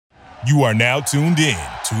You are now tuned in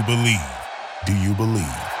to Believe. Do you believe?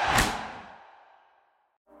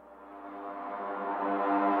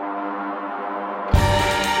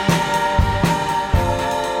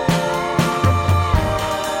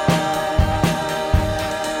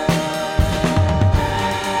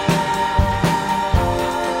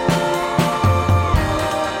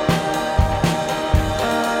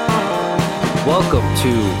 Welcome to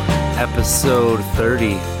episode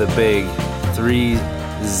 30, the big 3-0.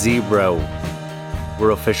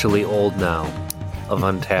 We're officially old now of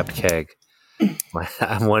Untapped Keg.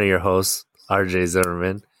 I'm one of your hosts, RJ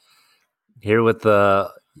Zimmerman, here with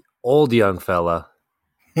the old young fella,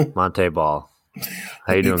 Monte Ball.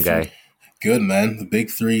 How you doing, guy? Good, man. The big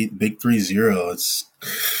 3-0. It's,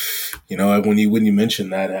 you know, when you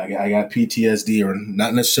mentioned that, I got PTSD, or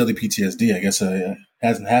not necessarily PTSD. I guess it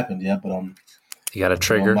hasn't happened yet, but you got a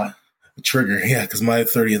trigger? A trigger, yeah, because my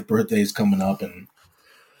 30th birthday is coming up, and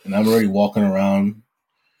I'm already walking around,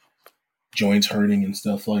 joints hurting and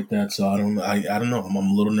stuff like that. So I don't know. I'm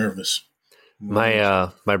a little nervous.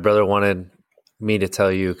 My brother wanted me to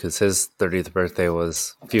tell you because his 30th birthday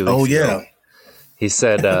was a few weeks ago. He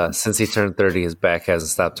said since he turned 30, his back hasn't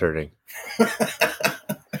stopped hurting.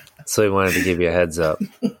 So he wanted to give you a heads up.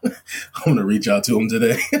 I'm going to reach out to him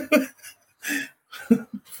today.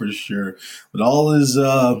 For sure. But all is,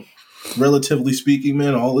 relatively speaking,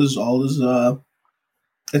 man, all is,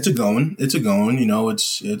 it's a going, you know,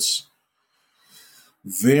 it's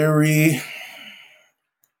very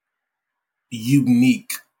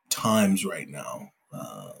unique times right now.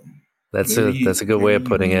 That's a good way of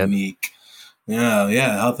putting unique. It.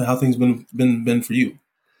 Yeah. How things been for you?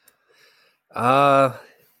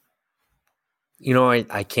 You know,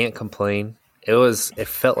 I can't complain. It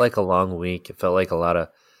felt like a long week. It felt like a lot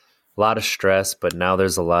of stress, but now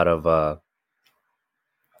there's a lot of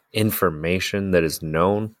information that is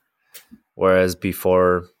known, whereas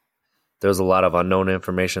before there was a lot of unknown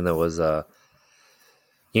information that was,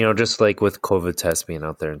 you know, just like with COVID tests being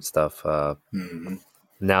out there and stuff. Now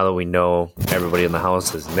that we know everybody in the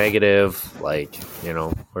house is negative, like, you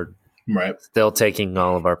know, we're still taking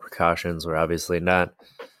all of our precautions. We're obviously not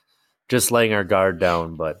just laying our guard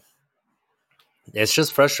down, but it's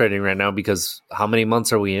just frustrating right now because how many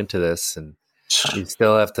months are we into this? And you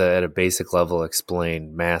still have to, at a basic level,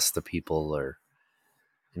 explain masks to people,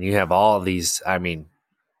 and you have all of these. I mean,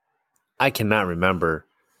 I cannot remember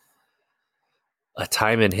a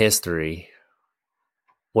time in history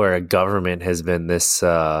where a government has been this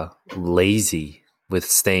lazy with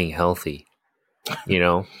staying healthy. You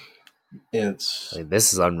know, it's like,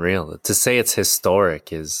 this is unreal. To say it's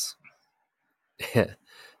historic is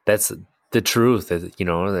that's the truth. You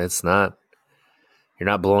know, it's not. You're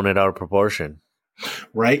not blowing it out of proportion.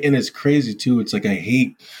 Right. And it's crazy too. It's like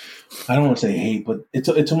I don't want to say hate, but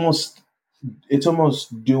it's almost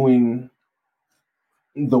doing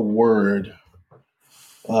the word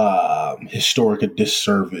historic a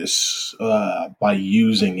disservice by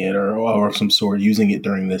using it or some sort, using it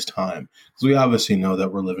during this time. Because we obviously know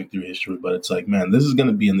that we're living through history, but it's like, man, this is going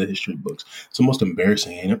to be in the history books. It's almost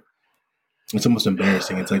embarrassing, ain't it? It's almost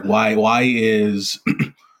embarrassing. It's like, why is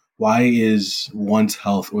one's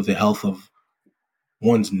health or the health of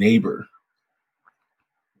one's neighbor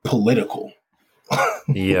political?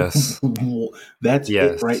 Yes. That's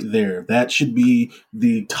it right there. That should be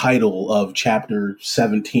the title of chapter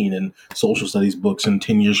 17 in social studies books in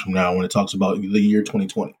 10 years from now when it talks about the year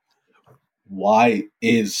 2020. Why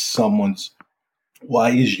is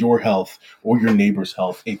your health or your neighbor's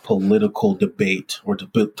health a political debate or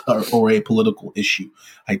a political issue?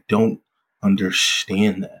 I don't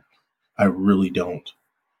understand that. I really don't.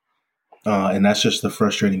 And that's just the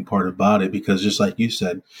frustrating part about it, because just like you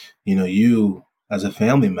said, you know, you as a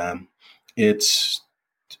family man, your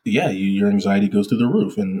anxiety goes through the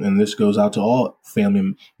roof. And this goes out to all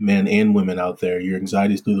family men and women out there. Your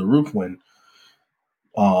anxiety is through the roof when,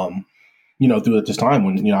 you know, through this time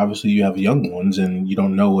when, you know, obviously you have young ones and you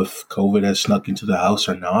don't know if COVID has snuck into the house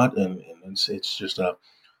or not. And it's just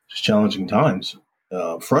challenging times,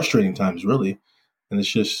 frustrating times, really. And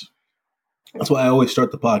that's why I always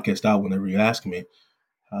start the podcast out whenever you ask me,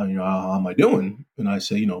 you know, how am I doing? And I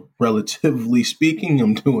say, you know, relatively speaking,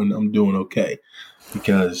 I'm doing okay,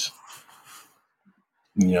 because,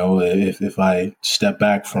 you know, if I step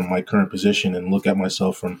back from my current position and look at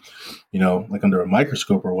myself from, you know, like under a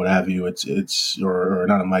microscope or what have you, it's or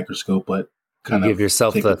not a microscope, but kind of give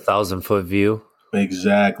yourself the 1,000-foot view.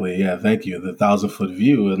 Exactly. Yeah. Thank you. The 1,000-foot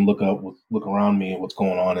view, and look around me and what's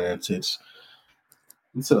going on. And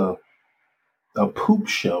it's a poop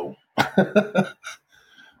show.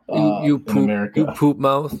 in America. You poop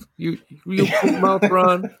mouth. You poop mouth,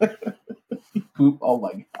 Ron. Poop. Oh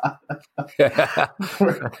my god!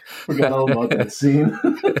 Forgot all about that scene.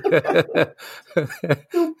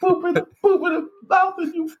 You poop in the mouth,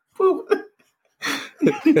 and you poop.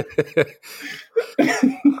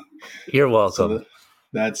 You're welcome. So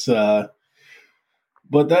that's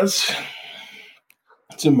but that's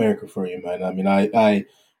it's America for you, man. I mean, I I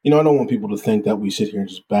don't want people to think that we sit here and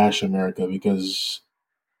just bash America because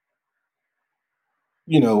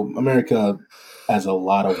America has a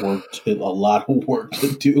lot of work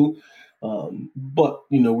to do. But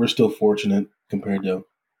we're still fortunate compared to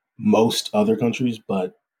most other countries.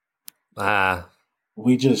 But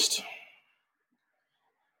we just,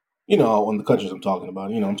 on the countries I'm talking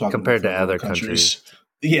about, I'm talking compared to other countries.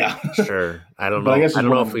 Yeah, sure. I don't know. I don't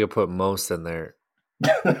know if we could put most in there.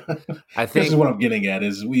 I think this is what I'm getting at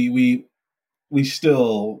is we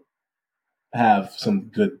still have some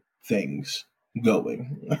good things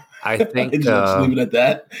going. I think just leave it at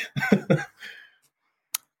that.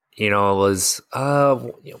 It was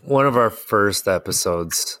one of our first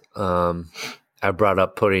episodes. I brought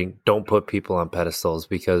up don't put people on pedestals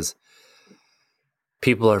because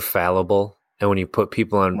people are fallible, and when you put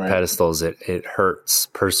people on pedestals, it hurts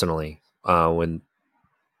personally when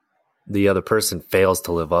the other person fails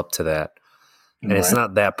to live up to that. And it's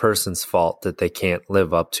not that person's fault that they can't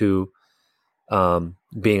live up to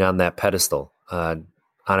being on that pedestal.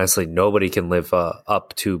 Honestly, nobody can live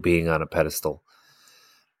up to being on a pedestal.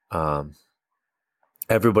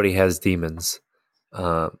 Everybody has demons.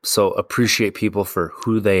 So appreciate people for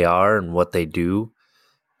who they are and what they do,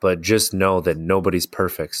 but just know that nobody's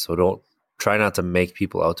perfect. So don't try not to make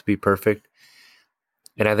people out to be perfect.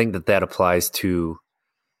 And I think that applies to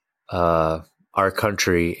our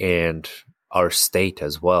country and our state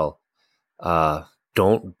as well.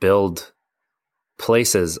 Don't build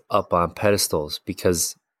places up on pedestals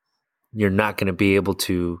because you're not going to be able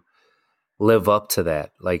to live up to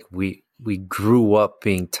that. Like we grew up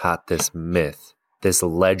being taught this myth, this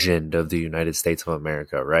legend of the United States of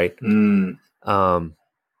America, right? Indeed.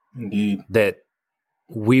 That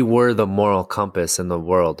we were the moral compass in the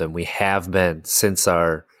world, and we have been since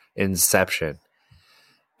our inception.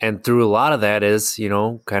 And through a lot of that is,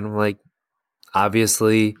 kind of like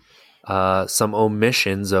obviously some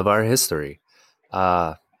omissions of our history.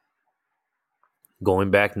 Going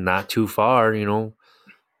back not too far,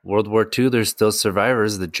 World War II, there's still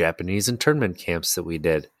survivors of the Japanese internment camps that we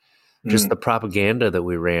did. Just the propaganda that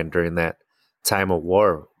we ran during that time of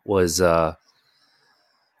war was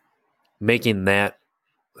making that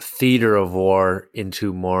theater of war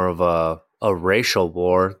into more of a racial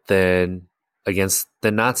war than against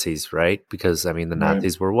the Nazis, right? Because, the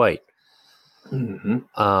Nazis were white. Then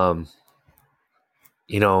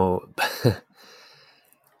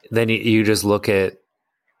you just look at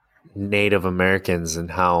Native Americans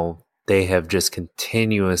and how they have just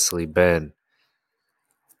continuously been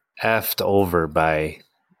effed over by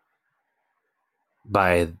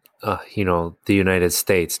the United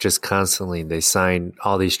States. Just constantly, they sign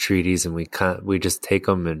all these treaties, and we just take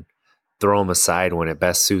them and throw them aside when it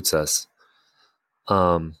best suits us.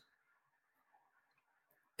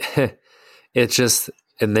 It's just,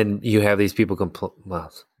 and then you have these people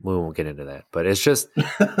well, we won't get into that, but it's just,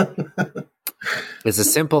 it's a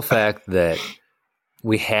simple fact that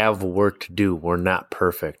we have work to do. We're not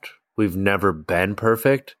perfect. We've never been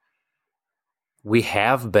perfect. We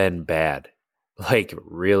have been bad, like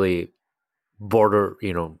really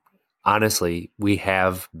honestly, we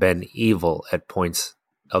have been evil at points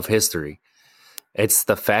of history. It's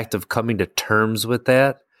the fact of coming to terms with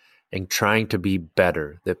that and trying to be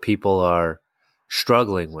better that people are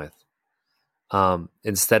struggling with.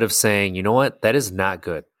 Instead of saying, you know what, that is not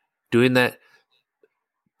good. Doing that,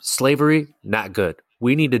 slavery, not good.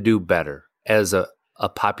 We need to do better as a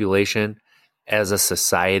population, as a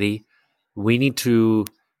society. We need to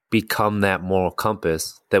become that moral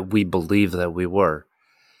compass that we believe that we were.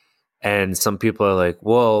 And some people are like,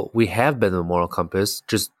 well, we have been the moral compass.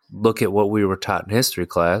 Just look at what we were taught in history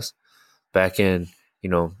class back in,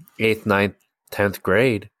 8th, 9th, 10th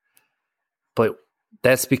grade. But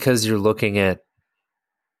that's because you're looking at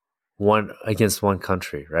one against one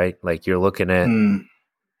country, right? Like you're looking at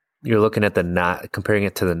comparing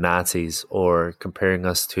it to the Nazis or comparing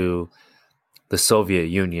us to the Soviet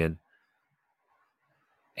Union.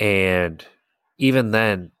 And even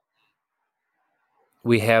then,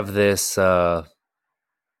 we have this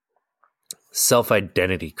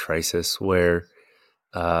self-identity crisis where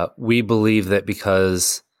we believe that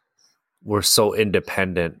because we're so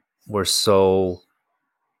independent, we're so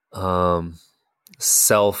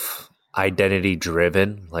identity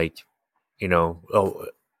driven. Like,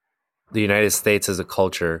 the United States as a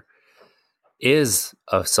culture is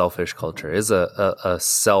a selfish culture, is a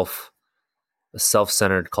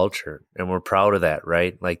self-centered culture, and we're proud of that,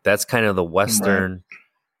 right? Like that's kind of the Western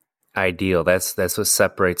ideal. That's what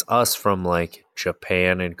separates us from like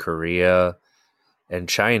Japan and Korea and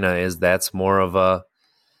China. Is that's more of a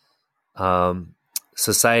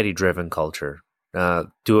society-driven culture.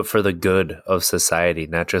 Do it for the good of society,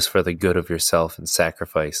 not just for the good of yourself and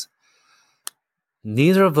sacrifice.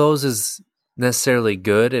 Neither of those is necessarily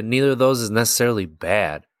good, and neither of those is necessarily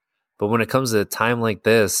bad. But when it comes to a time like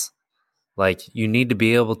this, like you need to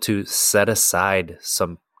be able to set aside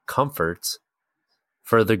some comforts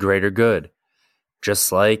for the greater good.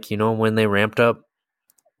 Just like, when they ramped up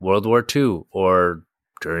World War II or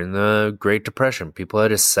during the Great Depression, people had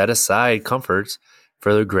to set aside comforts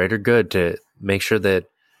for the greater good to make sure that,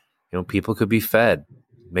 people could be fed,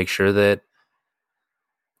 make sure that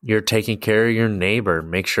you're taking care of your neighbor,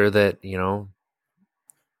 make sure that,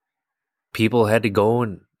 people had to go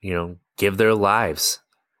and, give their lives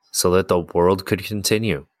so that the world could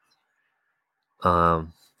continue. We've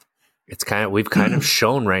kind of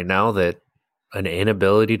shown right now that an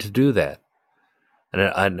inability to do that,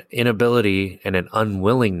 an inability and an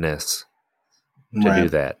unwillingness to do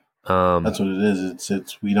that. That's what it is.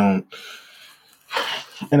 It's we don't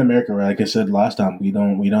in America, right? Like I said last time, we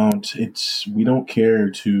don't care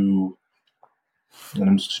to, and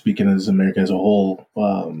I'm speaking as America as a whole.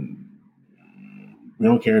 We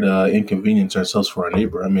don't care to inconvenience ourselves for our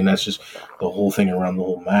neighbor. I mean, that's just the whole thing around the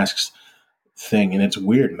whole masks thing, and it's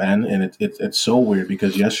weird, man. And it's so weird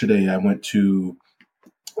because yesterday I went to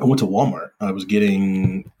Walmart. I was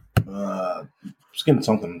getting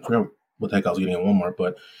something. I forgot what the heck I was getting at Walmart,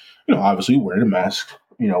 but obviously wearing a mask.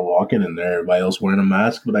 Walking in there, everybody else wearing a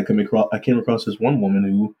mask. But I came across this one woman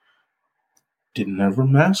who didn't have her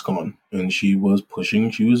mask on, and she was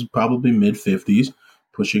probably mid-50s,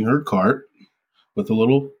 pushing her cart with a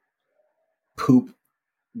little poop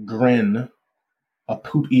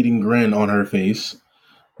eating grin on her face,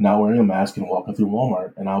 not wearing a mask and walking through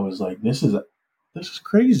Walmart. And I was like, this is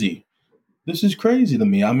crazy. This is crazy to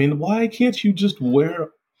me. I mean, why can't you just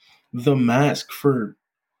wear the mask for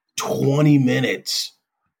 20 minutes,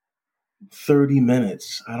 30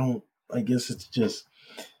 minutes? I guess it's just,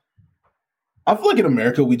 I feel like in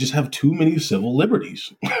America, we just have too many civil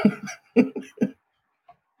liberties.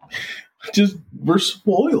 We're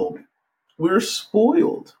spoiled. We're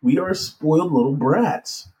spoiled. We are spoiled little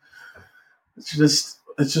brats. It's just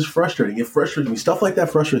frustrating. It frustrates me. Stuff like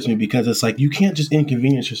that frustrates me because it's like you can't just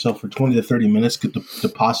inconvenience yourself for 20 to 30 minutes to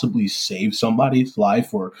possibly save somebody's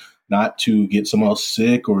life or not to get someone else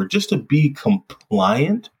sick or just to be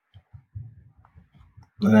compliant.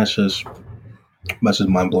 And that's just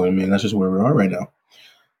mind-blowing, man. That's just where we are right now.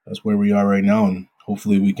 That's where we are right now, and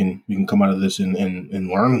hopefully we can come out of this and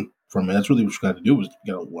learn from it. That's really what you got to do, is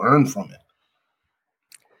you got to learn from it.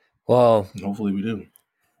 Well, and hopefully we do.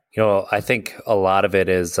 I think a lot of it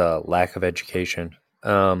is lack of education.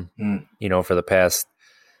 For the past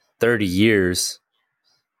 30 years,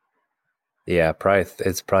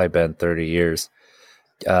 it's probably been 30 years.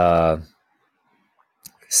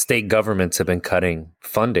 State governments have been cutting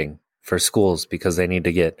funding for schools because they need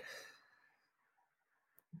to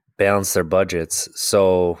balance their budgets.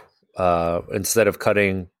 So instead of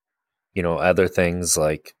cutting, other things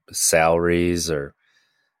like salaries or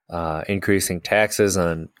increasing taxes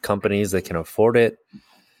on companies that can afford it,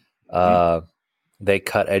 they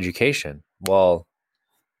cut education. Well,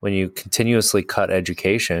 when you continuously cut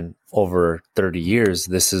education over 30 years,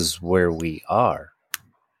 this is where we are.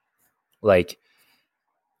 Like,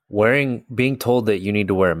 being told that you need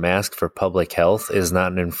to wear a mask for public health is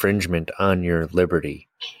not an infringement on your liberty.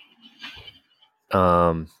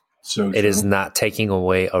 It is not taking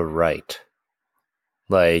away a right.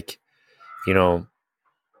 Like, you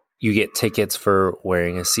get tickets for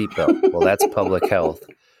wearing a seatbelt. Well, that's public health.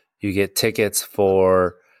 You get tickets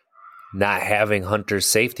for not having hunter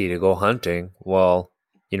safety to go hunting. Well,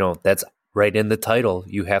 that's right in the title.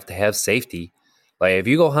 You have to have safety. Like, if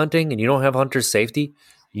you go hunting and you don't have hunter safety,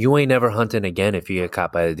 you ain't never hunting again if you get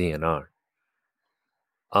caught by the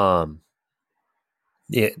DNR.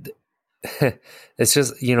 It's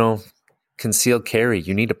just, concealed carry.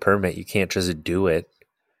 You need a permit. You can't just do it.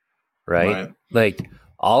 Right? Like,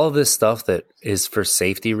 all of this stuff that is for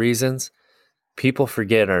safety reasons, people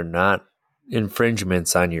forget are not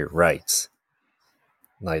infringements on your rights.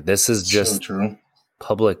 Like, this is just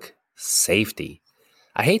public safety.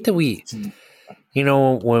 I hate that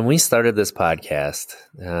when we started this podcast,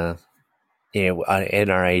 in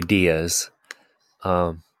our ideas,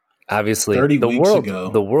 I obviously 30 the weeks world ago.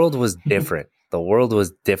 the world was different. The world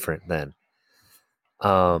was different then.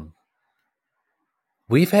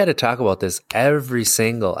 We've had to talk about this every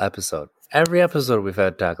single episode. Every episode we've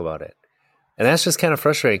had to talk about it. And that's just kind of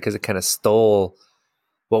frustrating because it kind of stole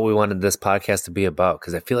what we wanted this podcast to be about.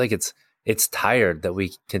 Because I feel like it's tired that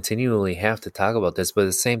we continually have to talk about this, but at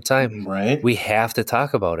the same time, Right. we have to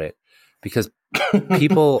talk about it because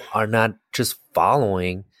people are not just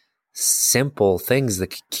following simple things that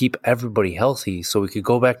could keep everybody healthy so we could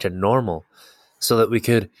go back to normal, so that we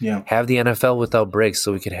could Yeah. have the NFL without breaks,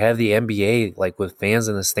 so we could have the NBA like with fans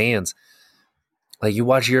in the stands. Like you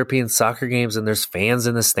watch European soccer games and there's fans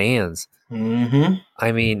in the stands. Mm-hmm.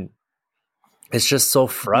 I mean, it's just so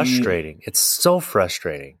frustrating. It's so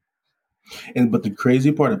frustrating. But the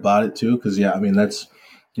crazy part about it too, because you're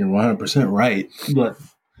 100% right. But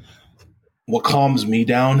what calms me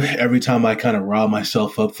down every time I kind of rile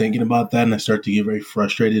myself up thinking about that, and I start to get very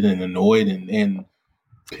frustrated and annoyed and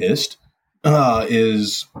pissed,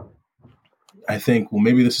 is I think, well,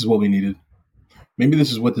 maybe this is what we needed. Maybe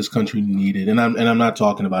this is what this country needed, and I'm not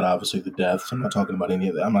talking about obviously the deaths. I'm not talking about any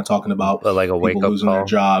of that. I'm not talking about But like a wake people up losing their call,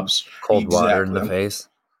 jobs, cold water in the face.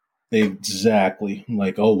 Exactly.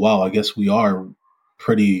 Like, oh wow, I guess we are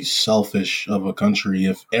pretty selfish of a country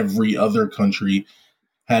if every other country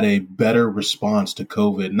had a better response to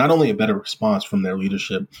COVID. Not only a better response from their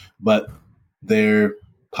leadership, but their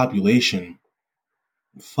population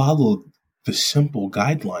followed the simple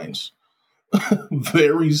guidelines.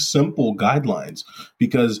 Very simple guidelines.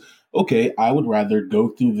 Because, okay, I would rather go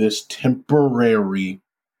through this temporary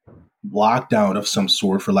lockdown of some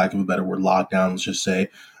sort, for lack of a better word, lockdown, let's just say,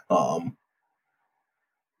 and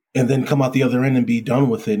then come out the other end and be done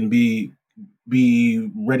with it and be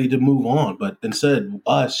ready to move on. But instead,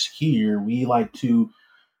 us here, we like to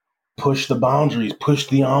push the boundaries, push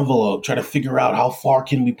the envelope, try to figure out how far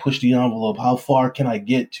can we push the envelope, how far can I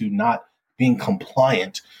get to not being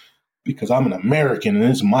compliant because I'm an American and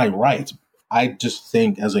it's my right. I just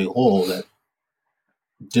think as a whole that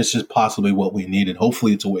this is possibly what we needed.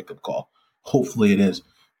 Hopefully it's a wake-up call. Hopefully it is,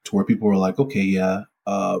 to where people are like, okay, yeah,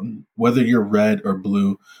 whether you're red or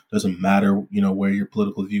blue, doesn't matter, where your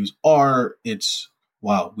political views are. It's,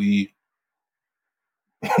 wow, we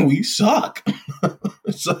suck.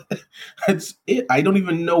 So, that's it. I don't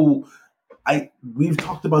even know. We've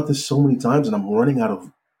talked about this so many times, and I'm running out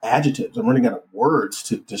of adjectives. I'm running out of words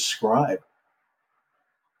to describe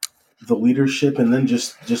the leadership, and then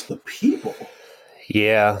just the people.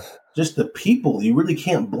 Yeah. Just the people. You really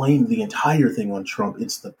can't blame the entire thing on Trump.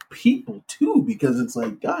 It's the people too, because it's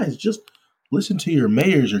like, guys, just listen to your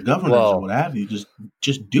mayors, your governors, or what have you.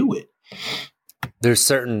 Just do it. There's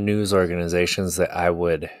certain news organizations that I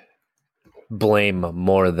would blame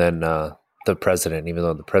more than the president, even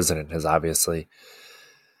though the president has obviously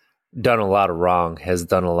done a lot of wrong, has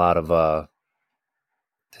done a lot of to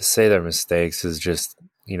say their mistakes is just,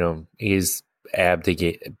 he's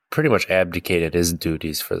pretty much abdicated his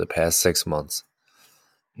duties for the past 6 months.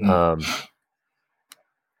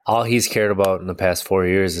 All he's cared about in the past 4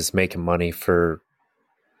 years is making money for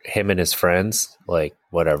him and his friends. Like,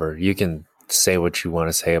 whatever, you can say what you want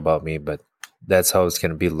to say about me, but that's how it's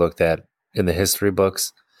going to be looked at in the history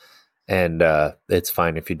books. And it's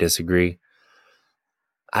fine if you disagree.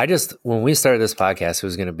 When we started this podcast, it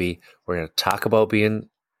was going to be, we're going to talk about being,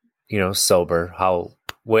 sober, how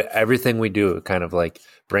everything we do kind of like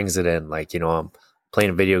brings it in. Like, I'm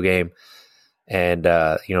playing a video game and,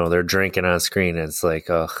 they're drinking on screen and it's like,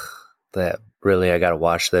 oh, that really, I got to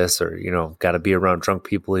watch this, or, got to be around drunk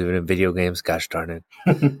people even in video games. Gosh darn it.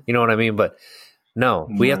 You know what I mean? But no,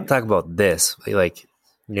 we have to talk about this. Like,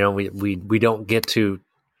 we don't get to,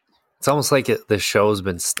 it's almost like the show's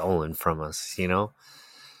been stolen from us,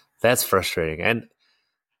 That's frustrating. And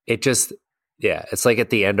it just, it's like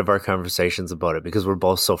at the end of our conversations about it because we're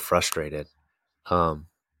both so frustrated. And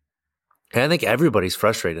I think everybody's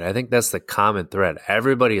frustrated. I think that's the common thread.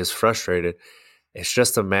 Everybody is frustrated. It's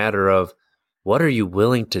just a matter of, what are you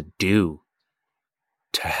willing to do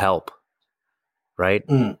to help? Right?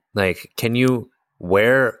 Like, can you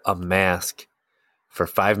wear a mask for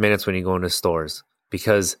 5 minutes when you go into stores?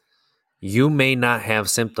 Because you may not have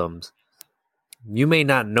symptoms. You may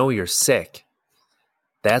not know you're sick.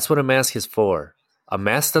 That's what a mask is for. A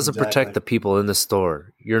mask doesn't protect the people in the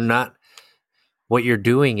store. What you're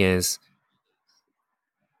doing is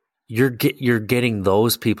you're getting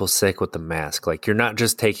those people sick with the mask. Like, you're not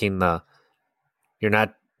just taking you're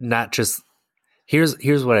not just,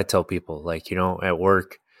 here's what I tell people, like, at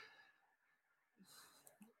work,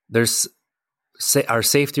 our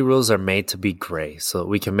safety rules are made to be gray so that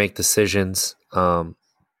we can make decisions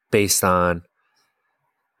based on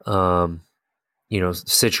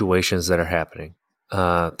situations that are happening.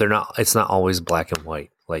 It's not always black and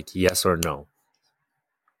white, like yes or no.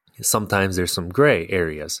 Sometimes there's some gray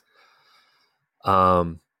areas.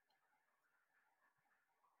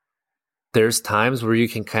 There's times where you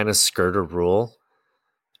can kind of skirt a rule,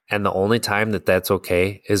 and the only time that that's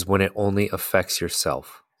okay is when it only affects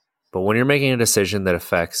yourself. But when you're making a decision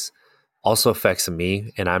that also affects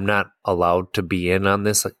me, and I'm not allowed to be in on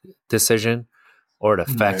this decision, or it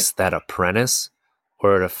affects that apprentice,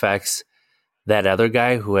 or it affects that other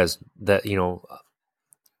guy who has that,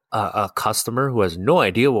 a customer who has no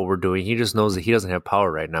idea what we're doing. He just knows that he doesn't have power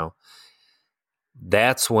right now.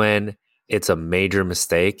 That's when it's a major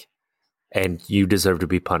mistake and you deserve to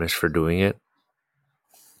be punished for doing it.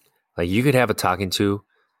 Like, you could have a talking to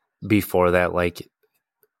before that,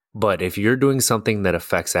 but if you're doing something that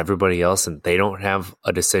affects everybody else and they don't have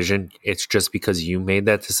a decision, it's just because you made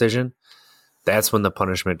that decision. That's when the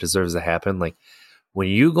punishment deserves to happen. Like, when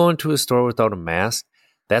you go into a store without a mask,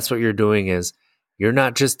 that's what you're doing is you're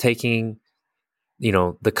not just taking,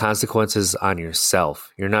 the consequences on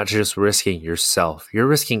yourself. You're not just risking yourself. You're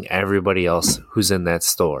risking everybody else who's in that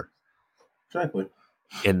store. Exactly.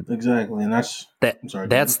 And that's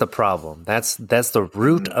that's the problem. That's the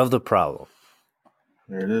root of the problem.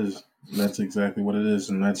 There it is. That's exactly what it is,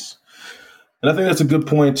 and I think that's a good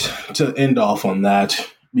point to end off on that,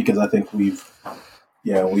 because I think we've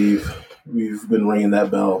been ringing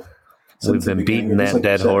that bell. We've been beating that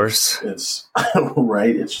dead horse. It's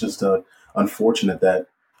right. It's just unfortunate that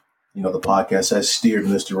the podcast has steered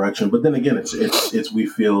in this direction. But then again, it's we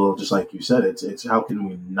feel just like you said. It's how can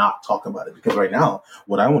we not talk about it? Because right now,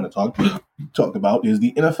 what I want to talk about is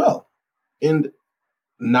the NFL, and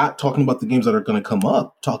not talking about the games that are going to come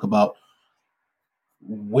up. Talk about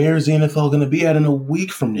where's the NFL going to be at in a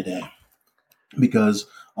week from today, because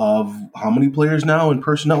of how many players now and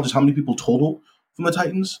personnel, just how many people total from the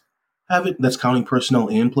Titans have it. That's counting personnel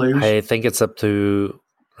and players. I think it's up to,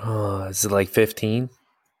 is it like 15?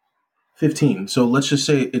 15. So let's just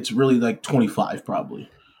say it's really like 25 probably.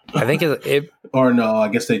 I think it or no, I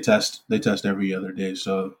guess they test every other day.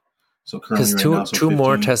 So currently because two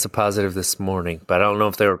more tested positive this morning, but I don't know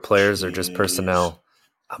if they were players or just personnel.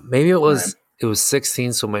 Maybe it was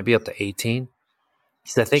 16, so it might be up to 18.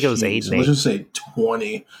 I think it was 8 and 8. Let's just say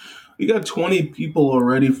 20. We got 20 people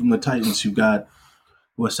already from the Titans who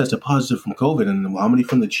was tested positive from COVID, and how many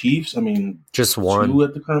from the Chiefs? I mean, just one 2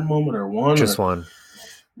 at the current moment, or one? Just one.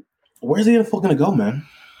 Where's the NFL going to go, man?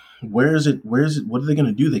 Where is it? What are they going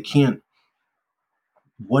to do? They can't.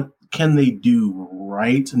 What can they do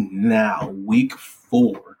right now, week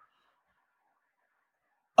 4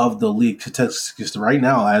 of the league to test? Because right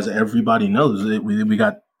now, as everybody knows, we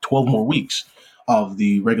got 12 more weeks of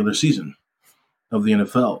the regular season of the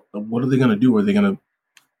NFL. What are they going to do? Are they going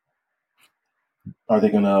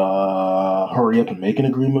to hurry up and make an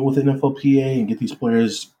agreement with the NFLPA and get these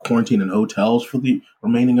players quarantined in hotels for the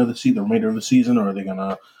remainder of the season, or are they going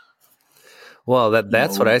to? Well,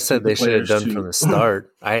 that's what I said they should have done from the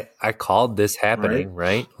start. I called this happening,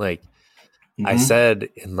 right? Like, I said,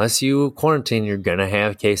 unless you quarantine, you're going to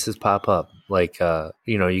have cases pop up. Like,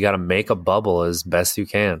 you got to make a bubble as best you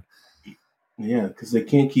can. Yeah, because they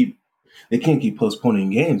can't keep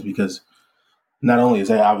postponing games, because not only is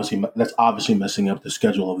that's obviously messing up the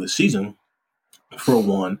schedule of the season, for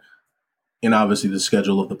one, and obviously the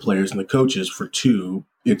schedule of the players and the coaches, for 2,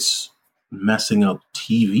 it's messing up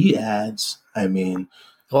TV ads. I mean,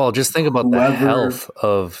 well, just think about the health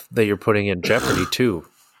that you're putting in jeopardy too.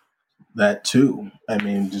 That too. I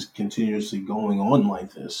mean, just continuously going on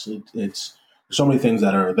like this. It's so many things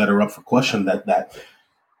that are up for question that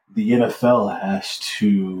the NFL has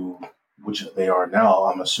to, which they are now,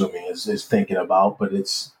 I'm assuming, is thinking about. But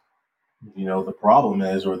it's, the problem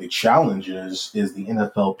is, or the challenge is the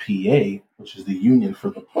NFLPA, which is the union for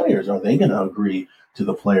the players. Are they going to agree to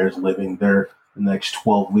the players living the next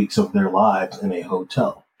 12 weeks of their lives in a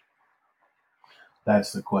hotel?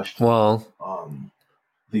 That's the question. Well,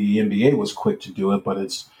 the NBA was quick to do it, but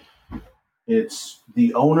it's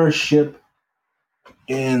the ownership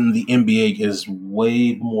in the NBA is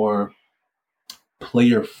way more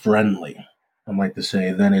player friendly, I'd like to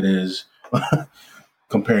say, than it is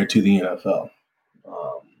compared to the NFL.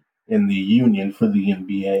 And the union for the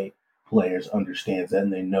NBA players understands that,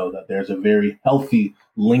 and they know that there's a very healthy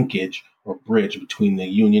linkage or bridge between the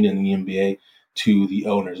union and the NBA to the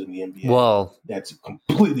owners in the NBA. Well, that's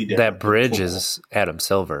completely different. That bridge is Adam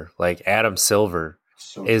Silver. Like, Adam Silver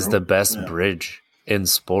is the best bridge in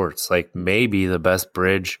sports. Like, maybe the best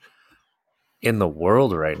bridge in the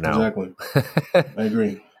world right now. Exactly. I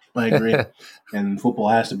agree. I agree. And football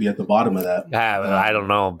has to be at the bottom of that. I don't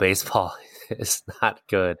know. Baseball is not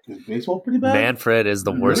good. Is baseball pretty bad? Manfred is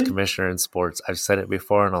the worst Really? commissioner in sports. I've said it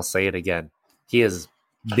before and I'll say it again. He is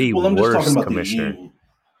the I'm just talking worst about commissioner.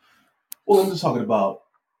 I'm just talking about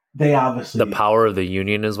they obviously The power of the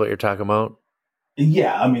union is what you're talking about?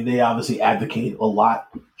 Yeah, I mean they obviously advocate a lot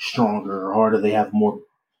stronger or harder. They have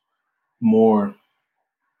more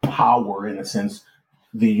power in a sense,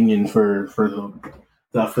 the union for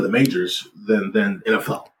the majors than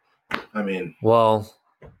NFL. I mean, well,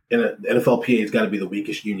 NFLPA has got to be the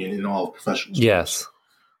weakest union in all of professional sports. Yes.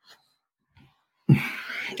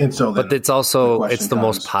 And so, but it's also it's the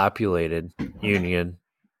most comes, populated union.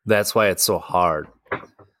 That's why it's so hard.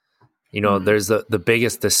 There's the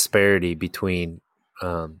biggest disparity between,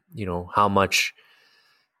 how much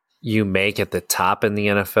you make at the top in the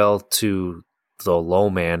NFL to the low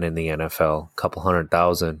man in the NFL, a couple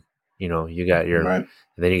 100,000. You got your, right.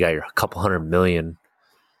 And then you got your couple 100 million.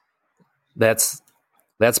 That's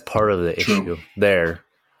part of the issue there.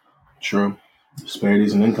 True.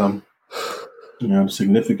 Disparities in income.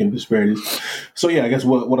 Significant disparities. So yeah, I guess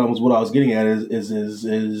what I was getting at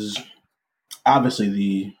is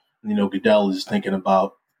obviously Goodell is thinking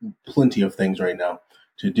about plenty of things right now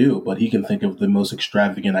to do, but he can think of the most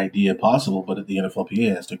extravagant idea possible, but the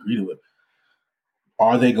NFLPA has to agree to it.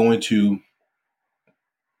 Are they going to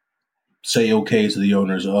say okay to the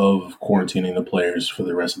owners of quarantining the players for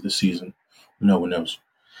the rest of the season? No one knows.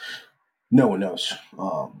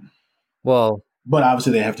 Well, but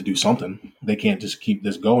obviously they have to do something. They can't just keep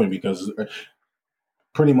this going because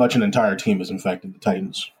pretty much an entire team is infected. The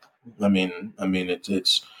Titans. I mean,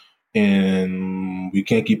 it's and we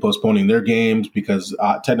can't keep postponing their games because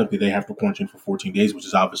technically they have to quarantine for 14 days, which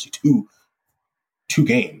is obviously two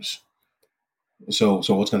games. So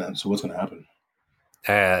what's gonna happen?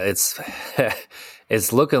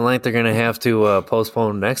 It's looking like they're gonna have to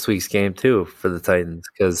postpone next week's game too for the Titans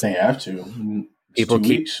because they have to. People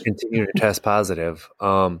keep continuing to test positive.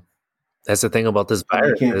 That's the thing about this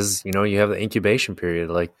virus is, you have the incubation period.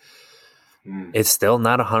 Like, it's still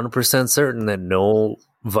not 100% certain that no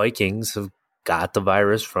Vikings have got the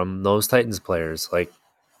virus from those Titans players. Like,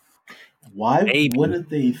 why wouldn't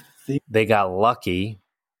they think they got lucky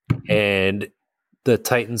and the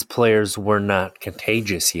Titans players were not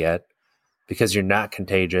contagious yet because you're not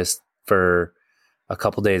contagious for a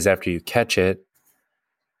couple days after you catch it.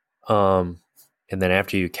 And then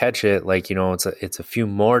after you catch it, it's a few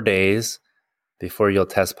more days before you'll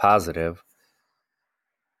test positive.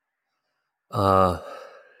 That's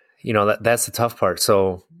the tough part.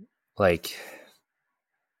 So,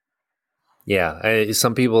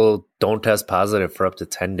 some people don't test positive for up to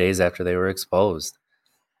 10 days after they were exposed.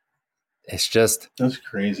 It's just that's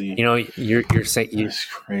crazy. You're saying that's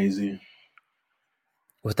crazy.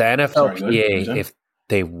 With the NFLPA, if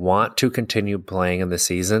they want to continue playing in the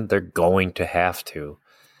season, they're going to have to,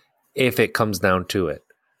 if it comes down to it.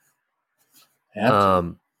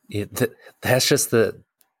 That's just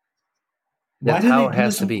that's how it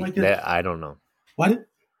has to be. I don't know. What?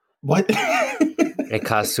 It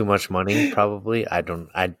costs too much money, probably. I don't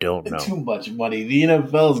know. Too much money. The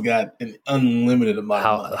NFL's got an unlimited amount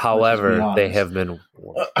of money. However, they have been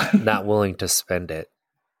not willing to spend it.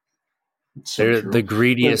 They're the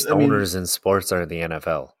greediest owners in sports are in the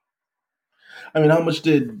NFL. I mean, how much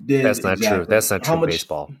did that's not true. That's not true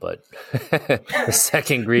baseball, but the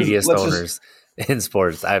second greediest owners in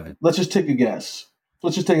sports. Let's just take a guess.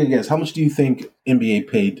 How much do you think NBA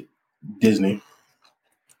paid Disney?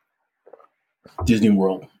 Disney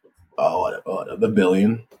World? $1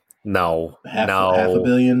 billion? No, half $500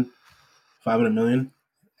 million? $500 million?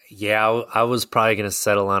 Yeah, I was probably going to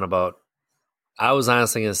settle on about. I was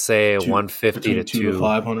honestly going to say 150 to 2 to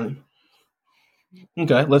 500.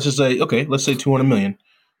 Okay, let's say $200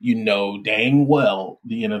 million. Dang well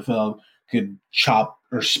the NFL could chop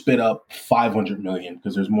or spit up $500 million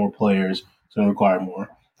because there's more players. It's going to require more.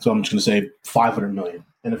 So I'm just going to say $500 million.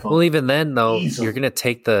 NFL. Well, even then, though, you're going to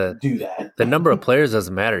take do that. The number of players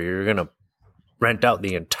doesn't matter. You're going to rent out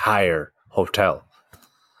the entire hotel.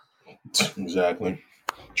 Exactly.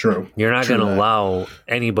 True. You're not going to allow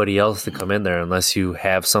anybody else to come in there unless you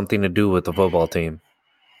have something to do with the football team.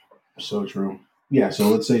 So true. Yeah, so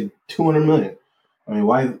let's say $200 million. I mean,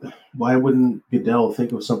 why wouldn't Goodell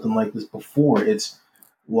think of something like this before?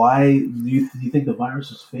 Why do you think the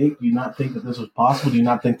virus is fake? Do you not think that this was possible? Do you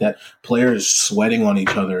not think that players sweating on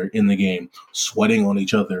each other in the game, sweating on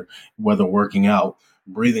each other, whether working out,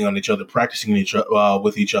 breathing on each other, practicing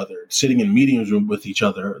with each other, sitting in meetings with each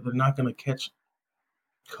other, they're not going to catch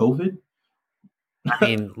COVID?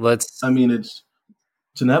 I mean, it's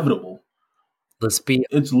inevitable.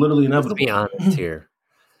 It's literally let's inevitable. be honest here.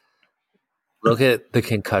 Look at the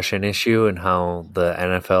concussion issue and how the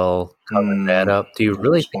NFL covered that up. Do you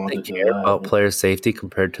really think they care about player safety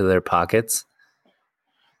compared to their pockets?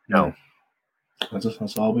 No.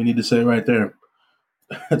 That's all we need to say right there.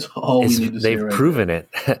 That's all we need to say. They've proven it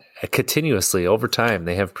continuously over time.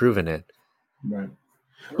 They have proven it. Right.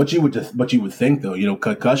 But you would think though,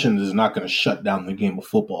 concussion is not going to shut down the game of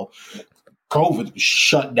football. COVID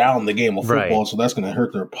shut down the game of football, right. So that's going to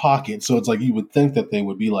hurt their pocket. So it's like you would think that they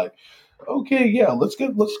would be like, okay, yeah, let's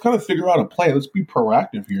kind of figure out a play. Let's be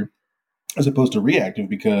proactive here, as opposed to reactive.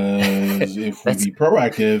 Because if we be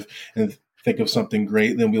proactive and think of something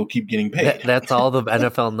great, then we'll keep getting paid. That's all the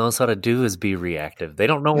NFL knows how to do is be reactive. They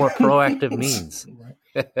don't know what proactive means.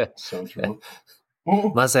 So true.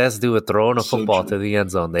 Must has to do with throwing a football to the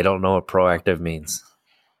end zone. They don't know what proactive means.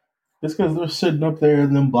 It's because they're sitting up there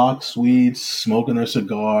in them box suites, smoking their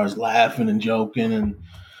cigars, laughing and joking,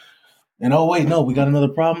 and oh wait, no, we got another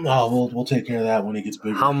problem. Oh, we'll take care of that when it gets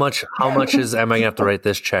bigger. How much am I going to have to write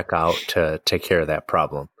this check out to take care of that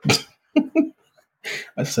problem?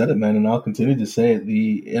 I said it, man, and I'll continue to say it.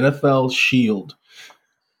 The NFL Shield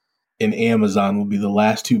and Amazon will be the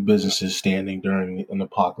last two businesses standing during an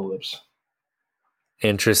apocalypse.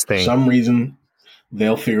 Interesting. For some reason,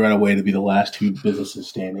 they'll figure out a way to be the last two businesses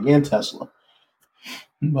standing, and Tesla.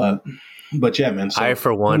 But yeah, man. So, I,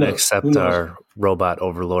 for one, accept our robot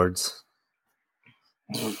overlords.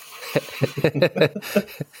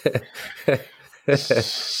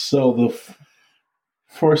 So the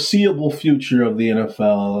foreseeable future of the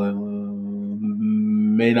NFL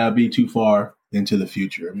may not be too far into the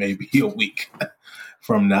future. It may be a week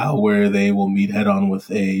from now where they will meet head on with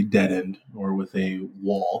a dead end or with a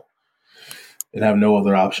wall and have no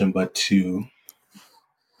other option but to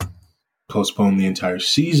postpone the entire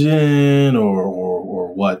season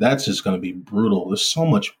or what. That's just going to be brutal. There's so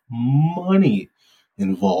much money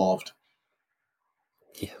involved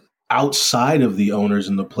outside of the owners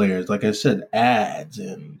and the players. Like I said, ads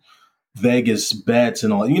and Vegas bets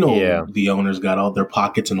and all. The owners got all their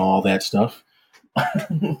pockets and all that stuff.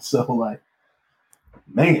 So, like,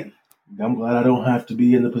 man, I'm glad I don't have to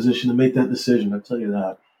be in the position to make that decision. I tell you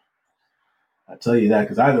that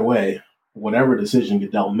because either way, whatever decision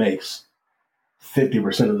Goodell makes,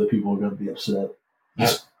 50% of the people are going to be upset.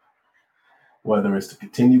 Whether it's to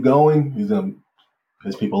continue going, he's going to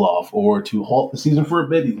piss people off, or to halt the season for a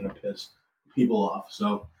bit, he's going to piss people off.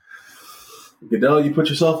 So, Goodell, you put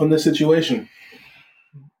yourself in this situation.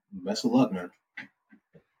 Best of luck, man.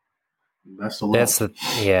 Best of luck.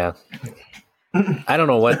 I don't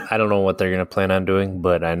know what they're going to plan on doing,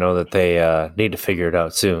 but I know that they need to figure it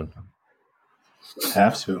out soon.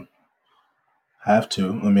 Have to.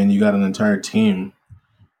 I mean, you got an entire team,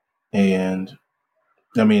 and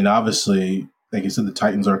I mean, obviously, like you said, the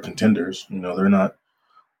Titans are contenders. They're not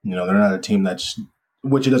a team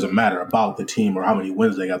which it doesn't matter about the team or how many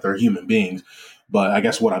wins they got. They're human beings. But I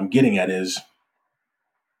guess what I'm getting at is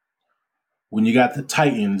when you got the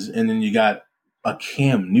Titans and then you got a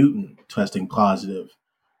Cam Newton testing positive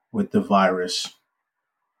with the virus.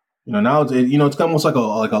 Now it's almost like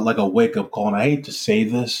a wake up call. And I hate to say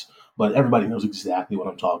this, but everybody knows exactly what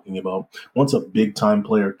I'm talking about. Once a big time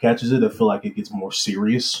player catches it, I feel like it gets more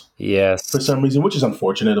serious. Yes. For some reason, which is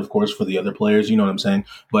unfortunate, of course, for the other players. You know what I'm saying?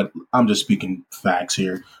 But I'm just speaking facts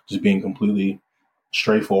here, just being completely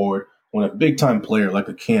straightforward. When a big time player like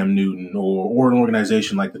a Cam Newton or an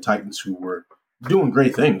organization like the Titans, who were doing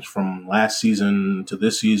great things from last season to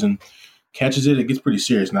this season, catches it gets pretty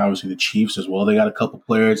serious. Now, obviously, the Chiefs as well, they got a couple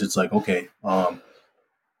players. It's like, okay,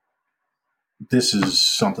 this is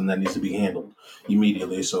something that needs to be handled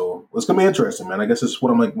immediately. So it's gonna be interesting, man. I guess it's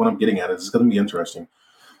what I'm getting at. It's gonna be interesting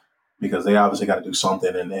because they obviously got to do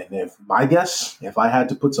something. And if I had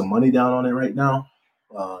to put some money down on it right now,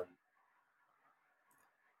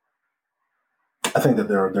 I think that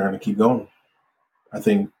they're going to keep going. I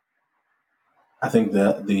think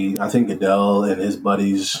Goodell and his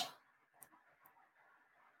buddies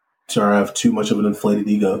have too much of an inflated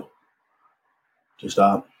ego to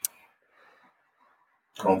stop.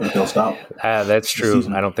 I don't think they'll stop. That's true.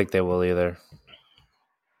 I don't think they will either.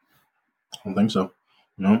 I don't think so.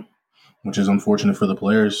 No, which is unfortunate for the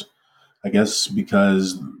players, I guess,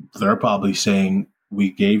 because they're probably saying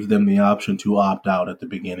we gave them the option to opt out at the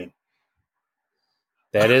beginning.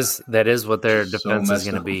 That is what their defense is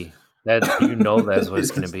going to be. That's what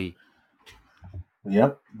it's going to be.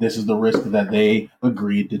 Yep, this is the risk that they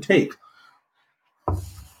agreed to take.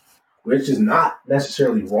 Which is not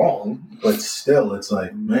necessarily wrong, but still, it's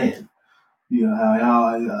like, man, you're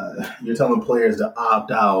telling players to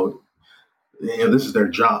opt out. This is their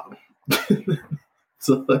job.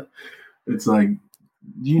 So it's like,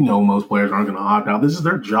 most players aren't going to opt out. This is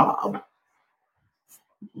their job.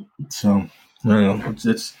 So I don't know.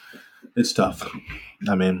 It's tough.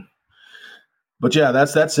 I mean, but yeah,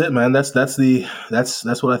 that's it, man. That's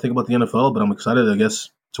what I think about the NFL. But I'm excited, I guess,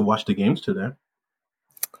 to watch the games today.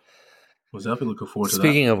 Was definitely looking forward to that.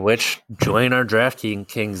 Speaking of which, join our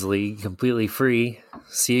DraftKings League completely free.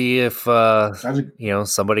 See if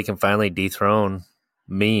somebody can finally dethrone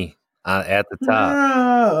me at the top.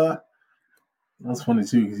 Yeah. That's funny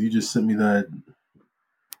too, because you just sent me that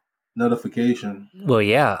notification. Well,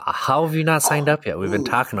 yeah. How have you not signed up yet? We've been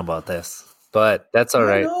talking about this, but that's all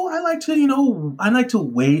right. I like to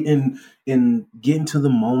wait and get into the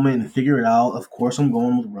moment and figure it out. Of course, I'm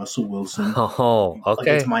going with Russell Wilson. Oh, okay.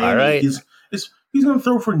 Against Miami. All right. He's going to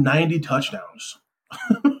throw for 90 touchdowns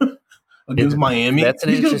against Miami. That's an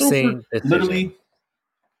interesting decision. Literally,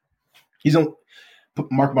 he's going.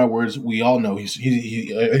 Mark my words. We all know he's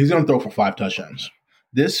going to throw for 5 touchdowns.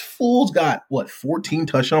 This fool's got 14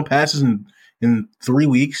 touchdown passes in 3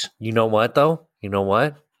 weeks. You know what though? You know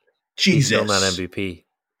what? Jesus, he's still not MVP.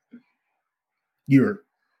 You're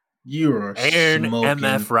Aaron smoking.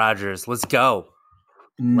 MF Rodgers. Let's go.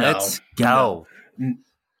 No, Let's go. No.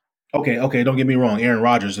 Okay. Don't get me wrong. Aaron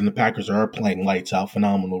Rodgers and the Packers are playing lights out,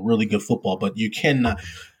 phenomenal, really good football. But you cannot.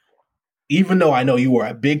 Even though I know you are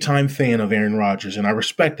a big time fan of Aaron Rodgers, and I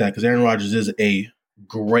respect that because Aaron Rodgers is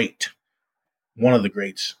one of the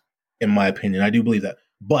greats, in my opinion. I do believe that.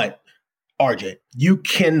 But RJ, you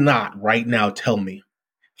cannot right now tell me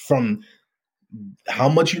from how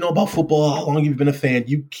much you know about football, how long you've been a fan,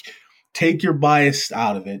 you take your bias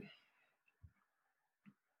out of it.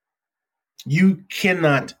 You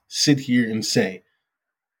cannot sit here and say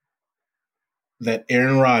that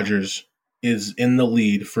Aaron Rodgers is in the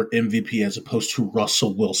lead for MVP as opposed to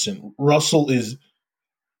Russell Wilson. Russell is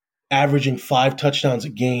averaging 5 touchdowns a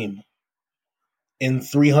game in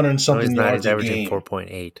 300 something yards a game. He's averaging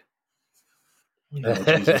 4.8. No,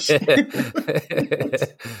 Jesus.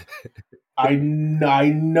 I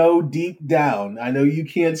know deep down. I know you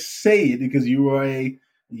can't say it because you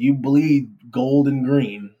bleed gold and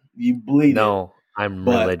green. You bleed. No, I'm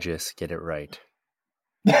religious. Get it right.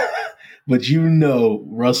 But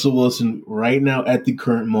Russell Wilson right now at the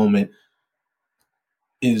current moment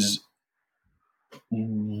is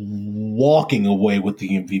walking away with the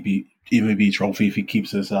MVP trophy if he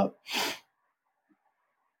keeps this up.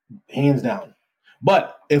 Hands down.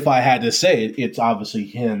 But if I had to say it, it's obviously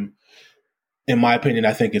him. In my opinion,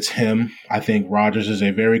 I think it's him. I think Rodgers is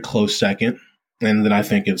a very close second. And then I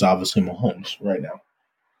think it's obviously Mahomes right now.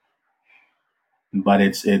 But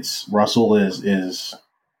it's Russell is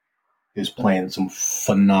playing some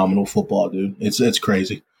phenomenal football, dude. It's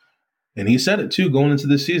crazy. And he said it too going into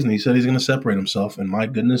this season. He said he's going to separate himself. And my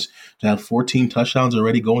goodness, to have 14 touchdowns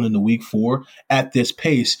already going into week 4 at this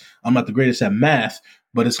pace, I'm not the greatest at math,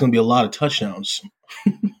 but it's going to be a lot of touchdowns.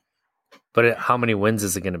 But how many wins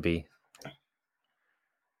is it going to be?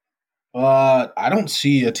 I don't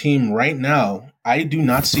see a team right now. I do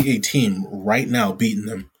not see a team right now beating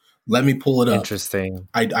them. Let me pull it up. Interesting.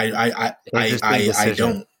 I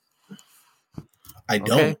don't.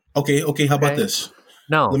 Okay. How about this?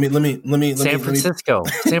 No. Let me. San Francisco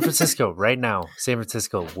right now. San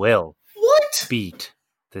Francisco will beat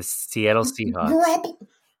the Seattle Seahawks.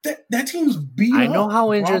 That team's beat. I know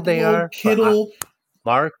how injured they are. Kittle,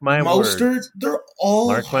 mark my Mostert, words. They're all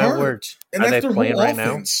mark hurt. my words. And are they their playing whole right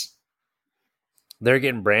offense. now? They're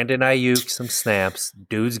getting Brandon Ayuk some snaps.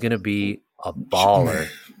 Dude's gonna be a baller.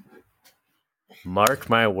 Mark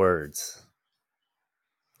my words.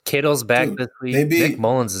 Kittle's back this week. Nick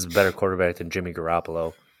Mullins is a better quarterback than Jimmy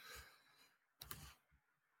Garoppolo.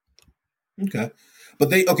 Okay. But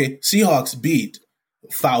Seahawks beat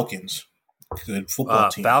Falcons. Good football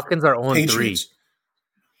team. Falcons are 0-3.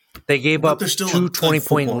 They gave up 2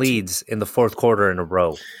 20-point leads in the fourth quarter in a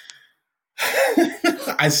row.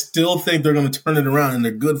 I still think they're going to turn it around, and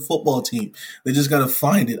they're a good football team. They just got to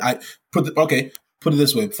find it. Put it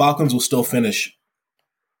this way: Falcons will still finish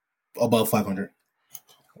above 500.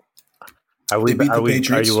 Are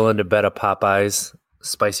you willing to bet a Popeyes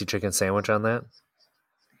spicy chicken sandwich on that?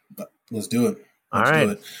 Let's do it. All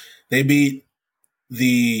right. They beat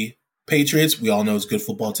the Patriots. We all know it's a good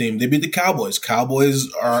football team. They beat the Cowboys.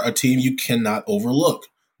 Cowboys are a team you cannot overlook.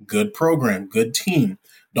 Good program, good team.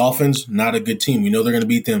 Dolphins, not a good team. We know they're going to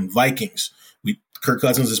beat them. Vikings. Kirk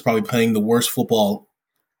Cousins is probably playing the worst football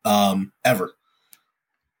ever.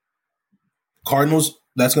 Cardinals,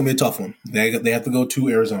 that's going to be a tough one. They have to go to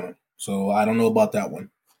Arizona. So I don't know about that one.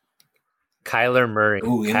 Kyler Murray.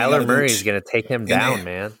 Kyler Murray is going to take him down,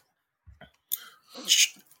 man.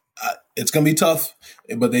 It's going to be tough.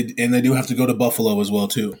 but they do have to go to Buffalo as well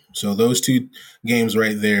too. So those two games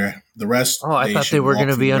right there. The rest. Oh, I thought they were going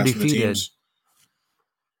to be undefeated.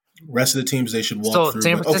 Rest of the teams they should walk so through.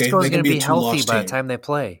 San Francisco is going to be healthy by the team. time they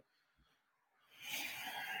play.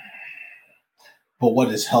 But what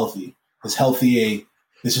is healthy? Is healthy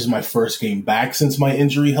this is my first game back since my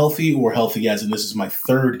injury healthy, or healthy as in this is my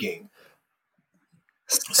third game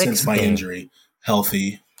since my injury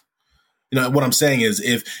healthy? What I'm saying is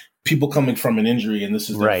if people coming from an injury and this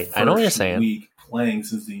is their first I know what you're saying. Week playing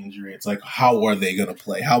since the injury, it's like, how are they going to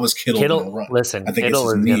play? How is Kittle going to run? Listen, I think Kittle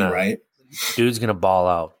it's his knee, right? Dude's going to ball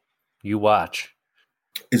out. You watch.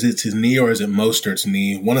 Is it his knee or is it Mostert's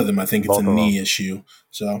knee? One of them, I think it's a knee issue.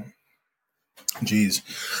 So, geez.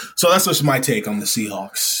 So that's just my take on the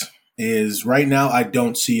Seahawks. Is right now I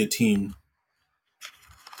don't see a team.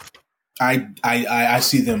 I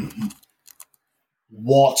see them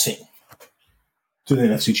waltzing to the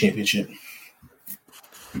NFC Championship.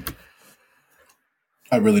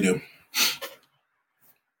 I really do.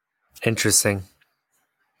 Interesting.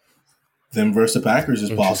 Them versus the Packers is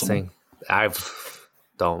possible. I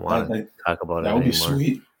don't want to talk about it anymore. That would be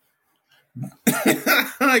sweet.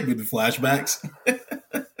 I get the flashbacks.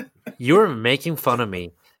 You were making fun of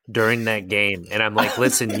me during that game, and I'm like,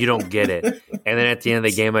 listen, you don't get it. And then at the end of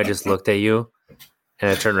the game, I just looked at you,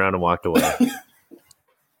 and I turned around and walked away.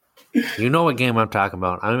 You know what game I'm talking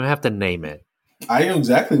about. I don't even have to name it. I know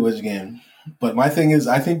exactly which game. But my thing is,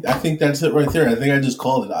 I think that's it right there. I think I just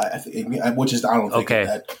called it. I don't think it's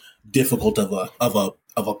that difficult of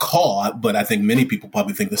a call. But I think many people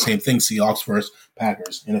probably think the same thing. Seahawks versus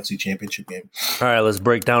Packers NFC Championship game. All right, let's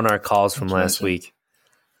break down our calls from last week.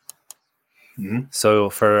 Mm-hmm. So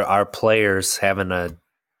for our players having a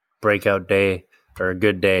breakout day or a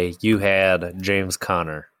good day, you had James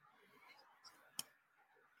Conner.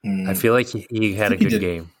 I feel like he had a good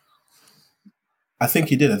game. I think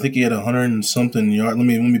he did. I think he had 100 and something yards. Let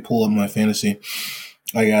me pull up my fantasy.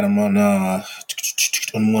 I got him on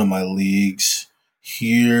one of my leagues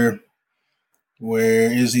here.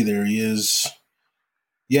 Where is he? There he is.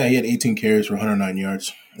 Yeah, he had 18 carries for 109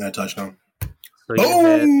 yards. That touchdown. So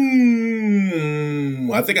boom!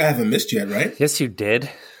 I think I haven't missed yet, right? Yes, you did.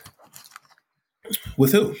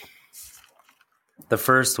 With who? The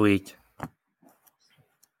first week.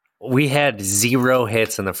 We had 0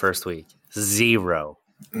 hits in the first week. 0.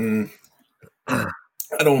 I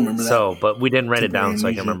don't remember that. So, but we didn't write it down so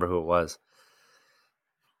I can remember who it was.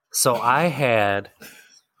 So I had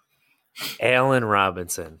Allen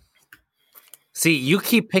Robinson. See, you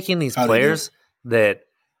keep picking these players that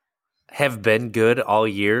have been good all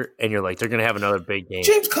year, and you're like, they're going to have another big game.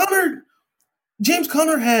 James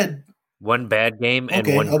Conner had one bad game and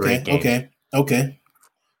one great game.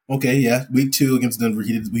 Okay, yeah. Week 2 against Denver,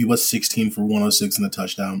 he was 16 for 106 in the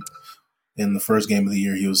touchdown. In the first game of the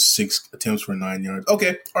year, he was 6 attempts for 9 yards.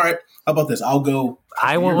 Okay, all right. How about this? I'll go.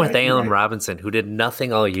 I went with Allen Robinson, who did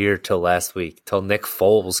nothing all year till last week, till Nick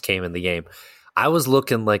Foles came in the game. I was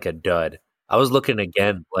looking like a dud. I was looking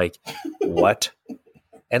again like, what?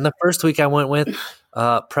 And the first week I went with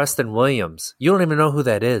Preston Williams. You don't even know who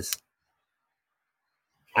that is.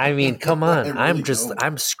 I mean, come on.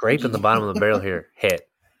 I'm scraping the bottom of the barrel here. Hit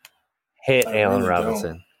Allen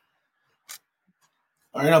Robinson. Don't.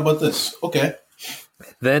 All right, how about this? Okay.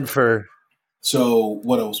 Then So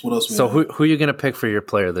what else? So who are you going to pick for your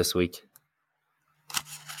player this week?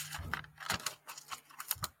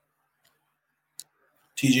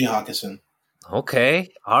 TJ Hawkinson.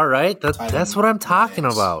 Okay. All right. That's what I'm talking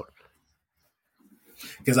about.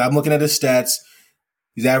 Because I'm looking at his stats.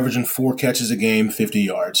 He's averaging 4 catches a game, 50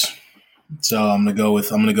 yards. So I'm gonna go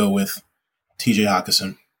with TJ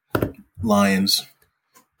Hawkinson. Lions.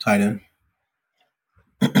 Tight end.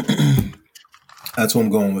 That's what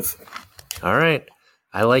I'm going with. All right.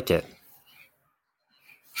 I like it.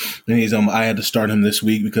 And he's I had to start him this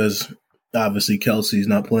week because obviously Kelsey's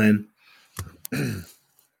not playing.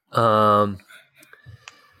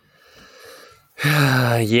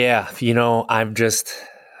 Yeah,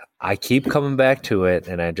 I keep coming back to it,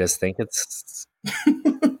 and I just think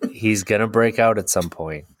he's gonna break out at some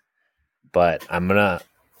point. But I'm gonna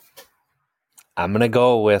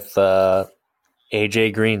go with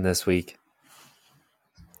AJ Green this week.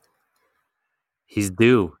 He's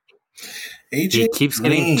due. He keeps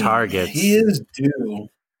getting targets. He is due.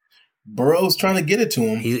 Burrow's trying to get it to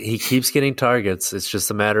him. He keeps getting targets. It's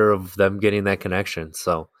just a matter of them getting that connection.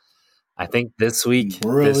 So I think this week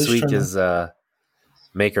is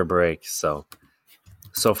make or break. So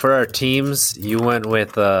for our teams, you went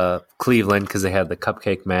with Cleveland because they had the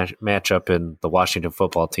cupcake matchup in the Washington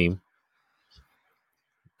football team.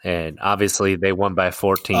 And obviously they won by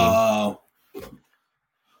 14.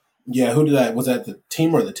 Yeah, who did that? Was that the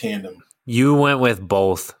team or the tandem? You went with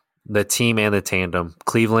both the team and the tandem,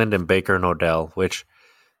 Cleveland and Baker and Odell, which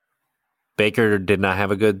Baker did not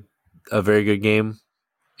have a very good game,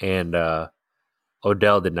 and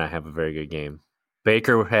Odell did not have a very good game.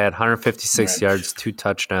 Baker had 156 yards, 2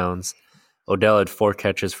 touchdowns. Odell had 4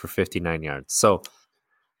 catches for 59 yards. So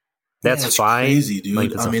that's fine. Crazy, dude.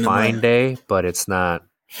 Like, it's a fine day, but it's not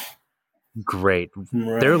great.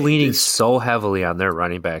 Right. They're leaning so heavily on their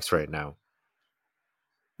running backs right now.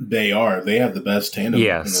 They are. They have the best tandem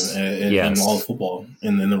in all of football,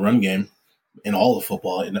 in the run game, in all of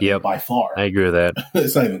football, by far. I agree with that.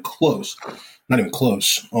 It's not even close. Not even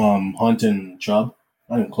close. Hunt and Chubb,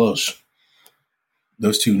 not even close.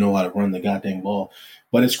 Those two know how to run the goddamn ball.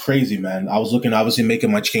 But it's crazy, man. I was looking, obviously,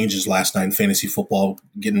 making my changes last night in fantasy football,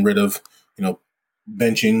 getting rid of,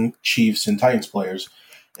 benching Chiefs and Titans players.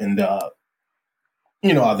 And,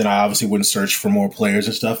 then I obviously wouldn't search for more players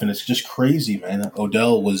and stuff. And it's just crazy, man.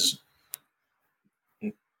 Odell was,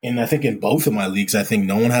 and I think in both of my leagues, I think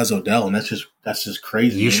no one has Odell. And that's just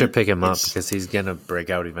crazy. You should pick him up because he's going to break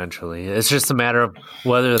out eventually. It's just a matter of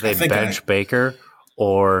whether they bench Baker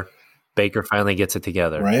or Baker finally gets it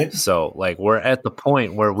together. Right. So, we're at the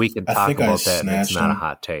point where we can talk about that, and it's not a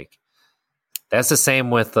hot take. That's the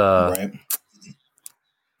same with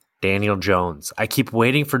Daniel Jones. I keep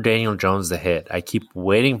waiting for Daniel Jones to hit. I keep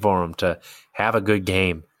waiting for him to have a good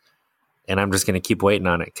game, and I'm just going to keep waiting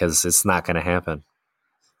on it because it's not going to happen.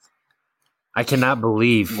 I cannot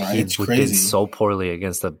believe he did so poorly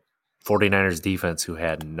against the 49ers defense who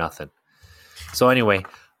had nothing. So, anyway,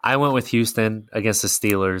 I went with Houston against the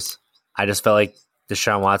Steelers. I just felt like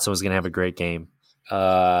Deshaun Watson was going to have a great game.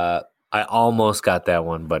 I almost got that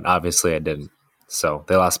one, but obviously I didn't. So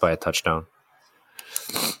they lost by a touchdown.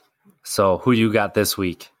 So who you got this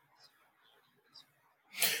week?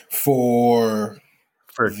 For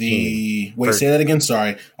the team. Say that again.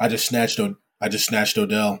 Sorry, I just snatched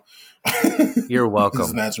Odell. You're welcome.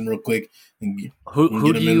 Snatch him real quick.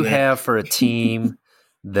 Who do you have for a team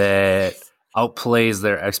that outplays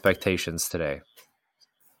their expectations today?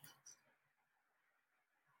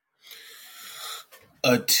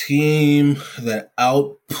 A team that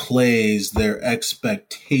outplays their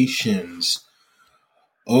expectations.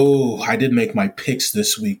 Oh, I did make my picks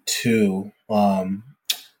this week too. Can't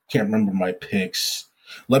remember my picks.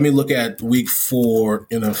 Let me look at week 4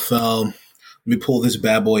 NFL. Let me pull this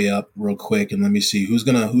bad boy up real quick and let me see who's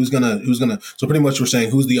gonna. So pretty much we're saying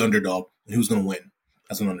who's the underdog and who's gonna win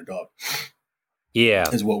as an underdog. Yeah,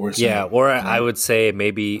 is what we're saying. Yeah, or right? I would say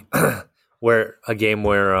maybe. Where a game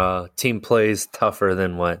where a team plays tougher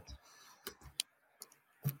than what?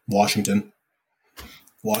 Washington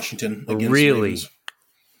against really? Ravens.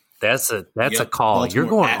 That's a call. Baltimore, you're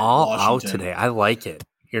going all Washington. Out today. I like it.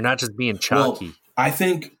 You're not just being chalky. Well, I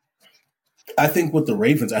think with the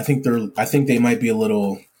Ravens, I think they might be a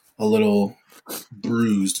little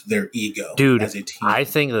bruised, their ego, dude. As a team. I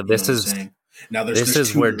think that this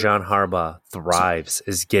is where John Harbaugh thrives,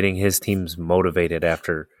 is getting his teams motivated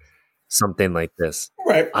after something like this.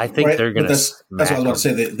 Right. I think they're going to. That's what I was about to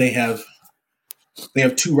say. That they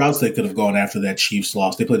have 2 routes they could have gone after that Chiefs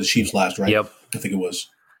loss. They played the Chiefs last, right? Yep. I think it was.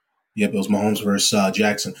 Yep, it was Mahomes versus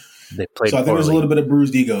Jackson. They played. So I think there's a little bit of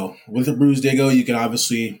bruised ego. With a bruised ego, you can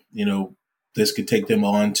obviously, this could take them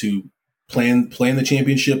on to playing the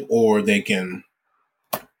championship, or they can,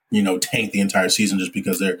 tank the entire season just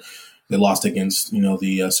because they lost against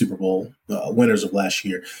the Super Bowl winners of last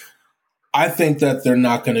year. I think that they're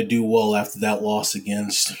not going to do well after that loss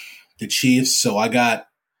against the Chiefs. So I got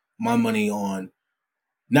my money on.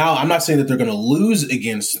 Now, I'm not saying that they're going to lose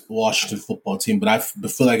against the Washington football team, but I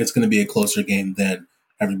feel like it's going to be a closer game than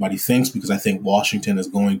everybody thinks, because I think Washington is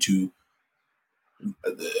going to.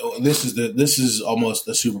 This is almost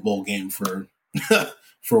a Super Bowl game for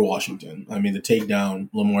Washington. I mean, to take down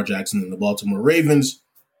Lamar Jackson and the Baltimore Ravens,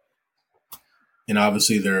 and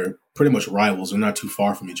obviously they're pretty much rivals. They're not too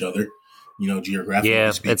far from each other.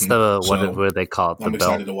 Geographically speaking. It's what do they call it? The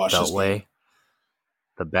Beltway.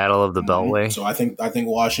 The Battle of the Beltway. So I think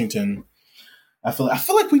Washington. I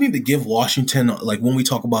feel like we need to give Washington, when we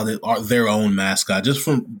talk about it, their own mascot, just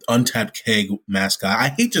from Untapped Keg mascot. I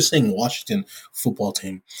hate just saying Washington football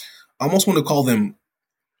team. I almost want to call them.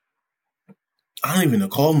 I don't even know.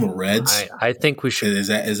 Call them the Reds. I think we should. Is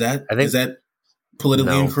that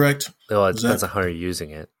politically incorrect? No, it depends on how you're using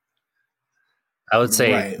it. I would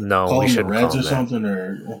say no. Call we them shouldn't the Reds call them or something,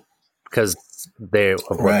 or because their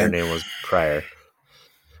name was prior.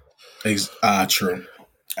 True.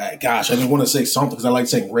 Gosh, I didn't want to say something because I like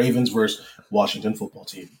saying Ravens versus Washington football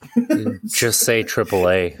team. Just say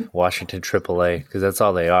AAA, Washington AAA, because that's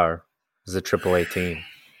all they are. Is a AAA team.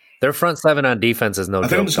 Their front seven on defense is no I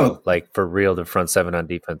think I'm joke. just gonna. Like, for real, their front seven on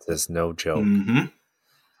defense is no joke. Mm-hmm.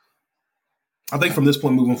 I think from this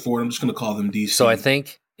point moving forward, I'm just going to call them DC. So I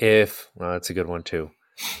think that's a good one too.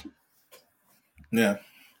 Yeah.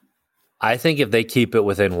 I think if they keep it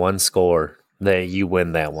within one score, that you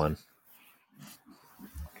win that one.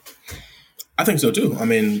 I think so too. I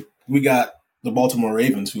mean, we got the Baltimore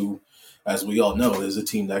Ravens, who, as we all know, is a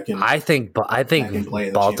team that can. I think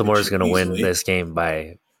Baltimore is going to win this game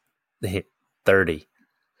by 30.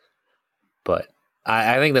 But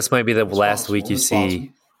I think this might be the last week you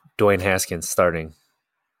see Dwayne Haskins starting.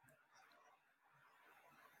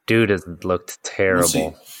 Dude has looked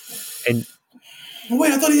terrible. And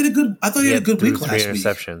wait, I thought he had a good week last week. 3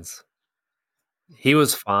 interceptions. He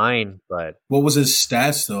was fine, but what was his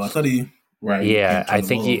stats though? I thought he Yeah, I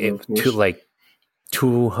think he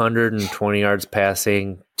 220 yards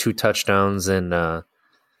passing, 2 touchdowns, and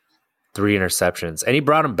 3 interceptions. And he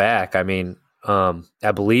brought him back. I mean,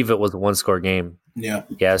 I believe it was a 1-score game. Yeah.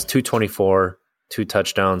 Yeah, it's 224, 2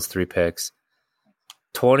 touchdowns, 3 picks.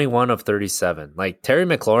 21 of 37. Like, Terry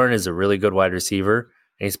McLaurin is a really good wide receiver,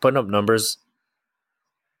 and he's putting up numbers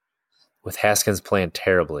with Haskins playing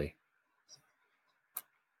terribly.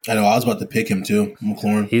 I know. I was about to pick him too,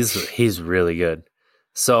 McLaurin. He's really good.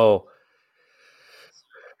 So,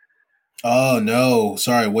 oh no,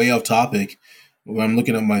 sorry, way off topic. When I'm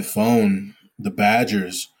looking at my phone, the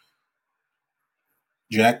Badgers.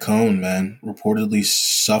 Jack Cohn, man, reportedly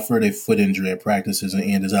suffered a foot injury at practices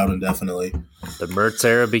and is out indefinitely. The Mertz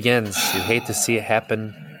era begins. You hate to see it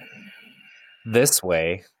happen this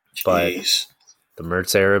way, but the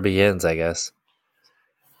Mertz era begins, I guess.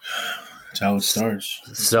 That's how it starts.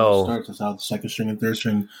 That's how the second string and third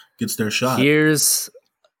string gets their shot.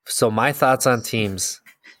 So my thoughts on teams,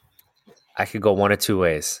 I could go one of 2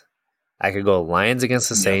 ways. I could go Lions against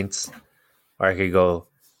the Saints, or I could go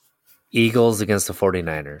Eagles against the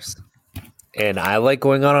 49ers. And I like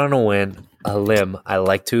going out on a limb. I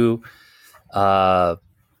like to,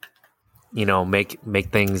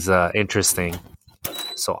 make things interesting.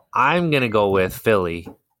 So I'm going to go with Philly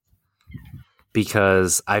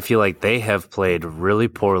because I feel like they have played really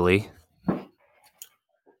poorly.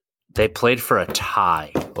 They played for a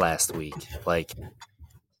tie last week. Like,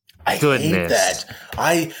 I goodness. hate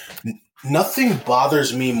that. Nothing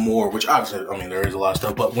bothers me more, which obviously, I mean, there is a lot of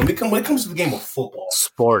stuff, but when it comes to the game of football,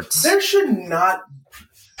 sports,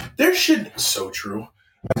 so true.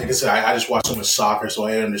 Like I said, I just watch so much soccer, so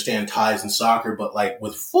I understand ties in soccer, but like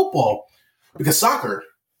with football, because soccer,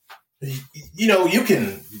 you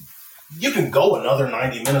can go another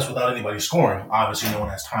 90 minutes without anybody scoring. Obviously, no one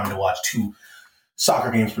has time to watch 2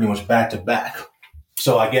 soccer games pretty much back to back.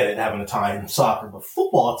 So I get it, having a tie in soccer, but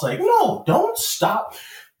football, it's like, no, don't stop.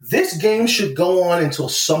 This game should go on until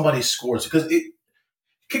somebody scores because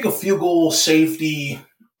kick a field goal, safety,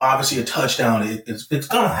 obviously a touchdown. It's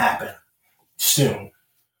going to happen soon.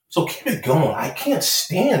 So keep it going. I can't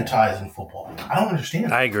stand ties in football. I don't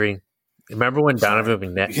understand. I agree. Remember when Donovan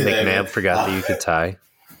McNabb forgot that you could tie?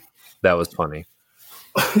 That was funny.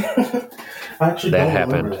 I actually that don't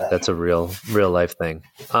happened. remember that. That's a real life thing.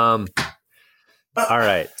 All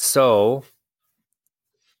right. So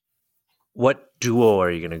what duo are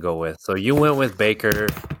you going to go with? So you went with Baker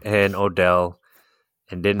and Odell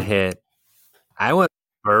and didn't hit. I went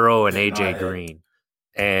Burrow and AJ Green.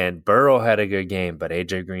 And Burrow had a good game, but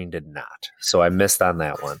AJ Green did not. So I missed on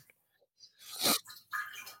that one.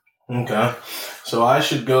 Okay. So I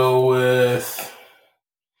should go with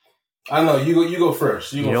I don't know, you go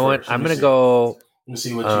first. You know what? I'm going to go Let me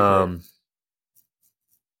see what you pick.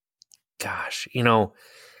 Gosh,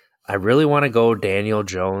 I really want to go Daniel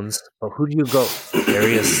Jones, but who do you go?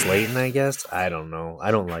 Darius Slayton, I guess? I don't know.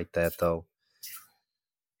 I don't like that, though.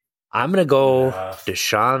 I'm going to go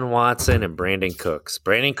Deshaun Watson and Brandon Cooks.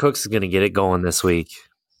 Brandon Cooks is going to get it going this week.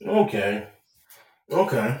 Okay.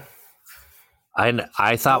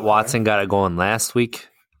 I thought Watson got it going last week.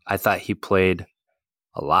 I thought he played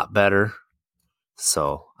a lot better.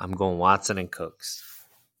 So I'm going Watson and Cooks.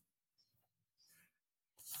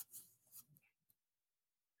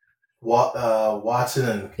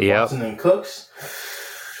 Watson and Cooks.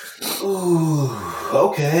 Ooh,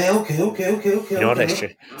 okay. You know what?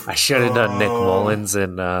 I should have done Nick Mullins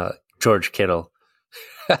and George Kittle.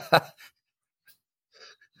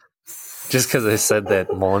 Just because I said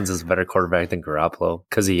that Mullins is a better quarterback than Garoppolo,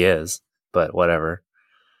 because he is. But whatever.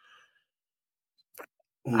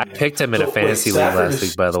 I picked him in a fantasy league last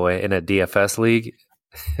week, by the way, in a DFS league.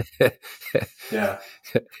 Yeah.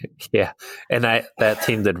 Yeah. And that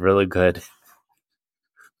team did really good.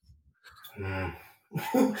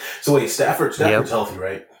 So wait, Stafford's healthy,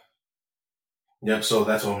 right? Yep. So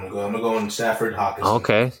that's what I'm gonna go. I'm gonna go in Stafford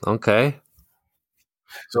Hawkinson. Okay.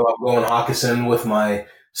 So I'm going Hawkinson with my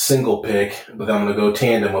single pick, but then I'm gonna go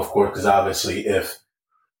tandem, of course, because obviously if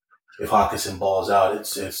Hawkinson balls out,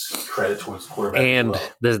 it's credit towards the quarterback. And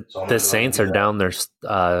the Saints are down their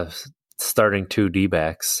starting 2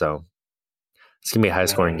 D-backs, so it's gonna be a high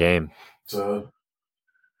scoring game. So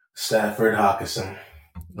Stafford Hawkinson.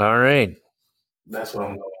 All right. That's what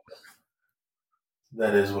I'm going with.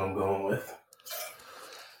 That is what I'm going with.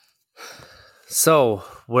 So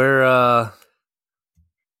we're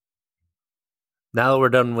now that we're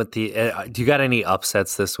done with the do you got any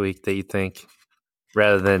upsets this week that you think,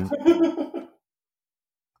 rather than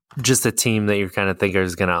just a team that you're kind of thinking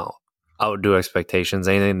is gonna outdo expectations?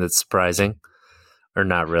 Anything that's surprising, or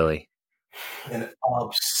not really? An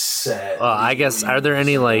upset. I guess, are there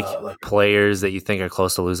any like players that you think are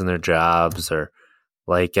close to losing their jobs, or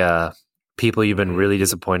like people you've been really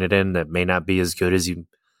disappointed in that may not be as good as you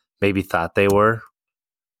maybe thought they were?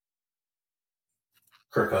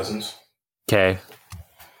 Kirk Cousins. Okay.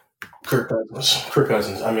 Kirk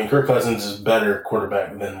Cousins. I mean, Kirk Cousins is better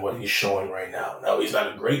quarterback than what he's showing right now. No, he's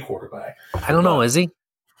not a great quarterback. I don't know. Is he?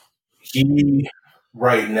 He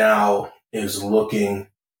right now is looking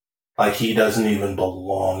like he doesn't even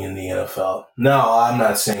belong in the NFL. No, I'm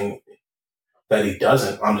not saying that he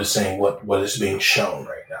doesn't. I'm just saying what is being shown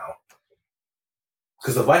right now.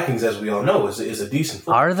 Because the Vikings, as we all know, is a decent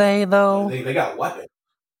football. Are they, though? They got weapons.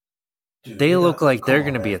 Dude, they look like they're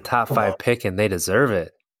going to be a top 5 pick, and they deserve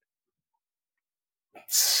it.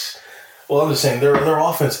 Well, I'm just saying their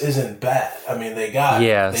offense isn't bad. I mean, they got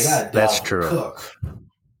that's true. Cook.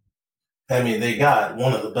 I mean, they got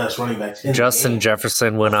one of the best running backs in Justin the game.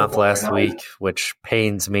 Jefferson went off last week, which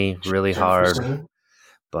pains me really hard.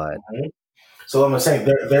 But so I'm saying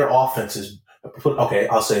their offense is okay.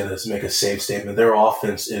 I'll say this, make a safe statement. Their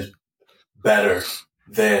offense is better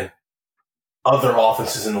than other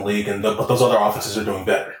offenses in the league, but those other offenses are doing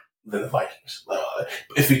better than the Vikings.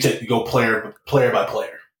 If you go player by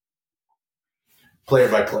player.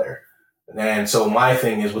 And so my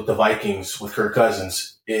thing is with the Vikings, with Kirk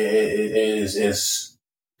Cousins, is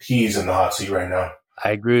he's in the hot seat right now.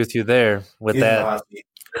 I agree with you there. With that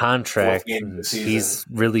contract, he's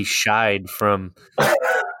really shied from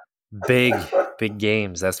big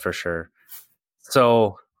games, that's for sure.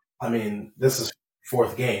 So, I mean, this is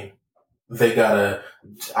 4th game.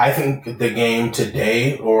 I think the game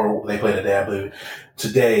today, or they played today, I believe,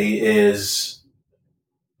 today is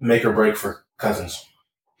make or break for Cousins.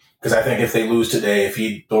 Because I think if they lose today, if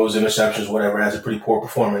he throws interceptions, whatever, has a pretty poor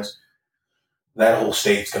performance, that whole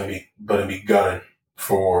state's going to be gunning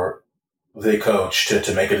for the coach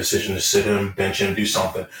to make a decision to sit him, bench him, do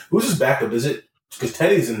something. Who's his backup? Is it because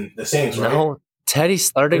Teddy's in the Saints, right? No, Teddy's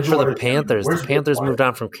starting for the Panthers. The Panthers moved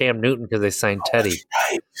on from Cam Newton because they signed Teddy.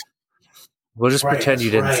 Right. We'll just pretend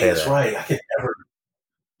you didn't say that. That's right.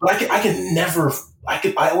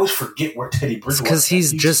 I always forget where Teddy Bridgewater. Because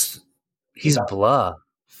he's blah.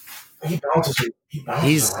 He bounces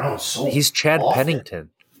around so. He's Chad often. Pennington.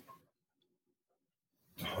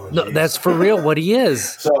 No, that's for real. What he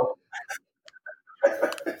is. So.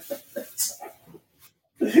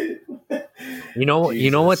 You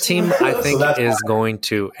know what team I think is going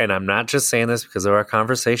to, and I'm not just saying this because of our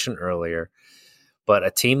conversation earlier, but a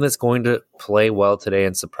team that's going to play well today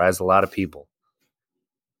and surprise a lot of people.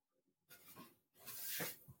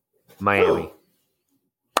 Miami.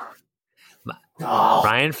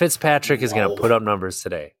 Ryan Fitzpatrick is going to put up numbers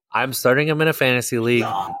today. I'm starting him in a fantasy league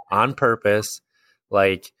on purpose.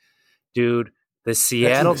 Like, dude, the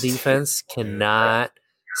Seattle defense cannot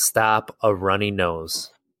stop a runny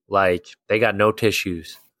nose. Like, they got no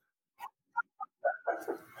tissues.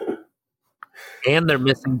 And they're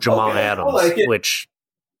missing Jamal Adams, which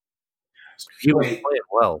he was playing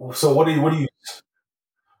well. So what are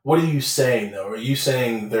you saying though? Are you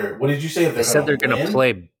saying what did you say? They said they're going to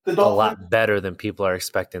play a lot better than people are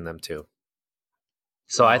expecting them to.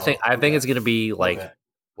 So I think it's going to be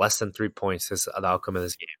less than 3 points is the outcome of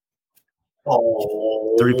this game.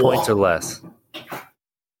 3 points or less.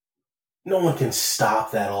 No one can stop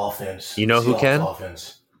that offense. You know who can?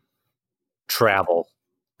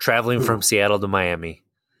 Traveling from Seattle to Miami.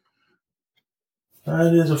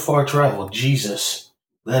 That is a far travel. Jesus.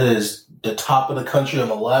 That is the top of the country on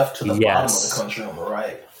the left to the bottom of the country on the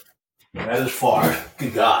right. That is far.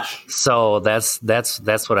 Good gosh. So that's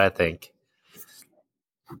what I think.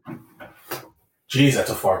 Jeez,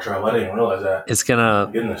 that's a far travel. I didn't even realize that. It's gonna.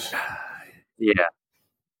 My goodness. Yeah.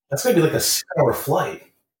 That's gonna be like a 6-hour flight.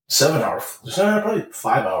 7 hour. Probably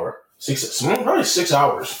 5 hour. Probably 6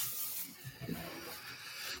 hours.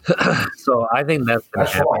 So I think that's gonna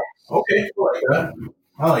happen. Okay, I like that.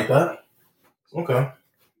 I like that. Okay.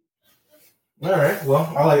 All right.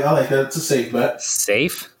 Well, I like that. It's a safe bet.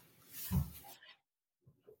 Safe?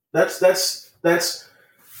 That's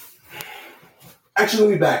actually,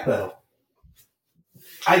 let me backpedal.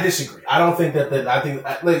 I disagree. I don't think that I think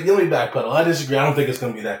let me backpedal. I disagree. I don't think it's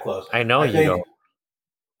going to be that close. I know I you think, don't.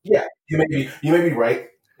 yeah, you may be right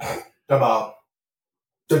about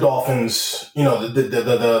the Dolphins. You know,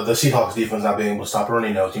 the Seahawks defense not being able to stop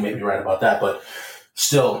running nose. You may be right about that, but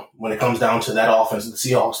still, when it comes down to that offense, the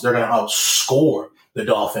Seahawks, they're going to outscore the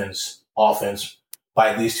Dolphins offense by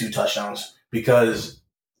at least 2 touchdowns because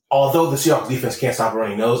although the Seahawks defense can't stop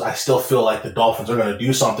running nose, I still feel like the Dolphins are going to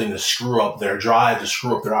do something to screw up their drive, to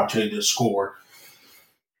screw up their opportunity to score.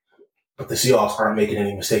 But the Seahawks aren't making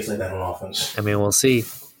any mistakes like that on offense. I mean, we'll see.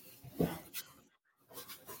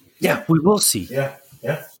 Yeah, we will see. Yeah.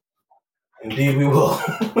 Indeed, we will.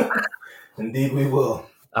 Indeed, we will.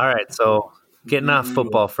 All right, so getting off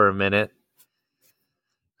football for a minute,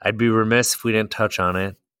 I'd be remiss if we didn't touch on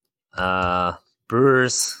it.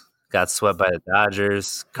 Brewers got swept by the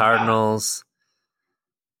Dodgers. Cardinals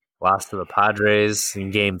lost to the Padres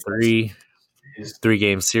in Game 3,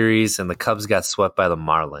 3-game series, and the Cubs got swept by the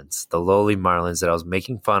Marlins, the lowly Marlins that I was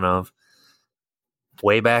making fun of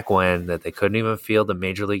way back when, that they couldn't even field a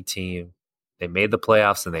major league team. They made the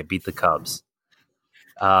playoffs and they beat the Cubs.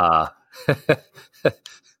 That's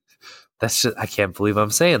just, I can't believe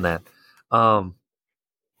I'm saying that.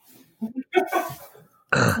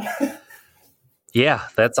 Yeah,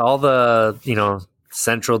 that's all the,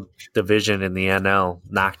 Central Division in the NL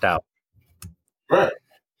knocked out. Right.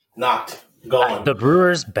 Knocked. Gone. The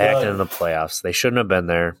Brewers back into the playoffs. They shouldn't have been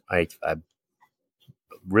there. I'm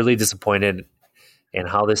really disappointed in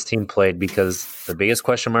how this team played because the biggest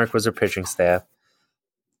question mark was their pitching staff.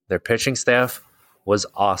 Their pitching staff was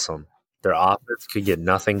awesome. Their offense could get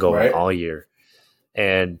nothing going all year.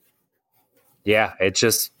 And, yeah,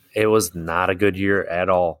 it was not a good year at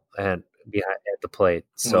all and at the plate.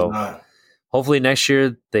 So hopefully next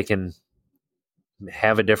year they can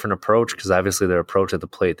have a different approach because obviously their approach at the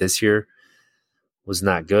plate this year was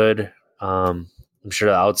not good. I'm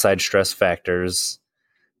sure the outside stress factors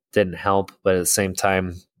didn't help, but at the same time,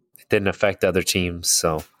 it didn't affect other teams.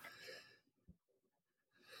 So,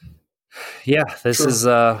 yeah, this is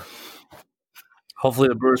hopefully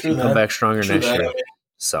the Brewers can come back stronger next year.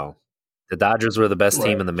 So, the Dodgers were the best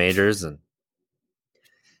team in the majors, and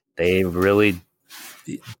they really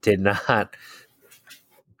did not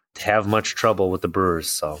have much trouble with the Brewers.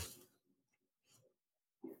 So,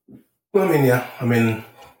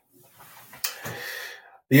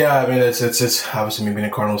 it's obviously me being a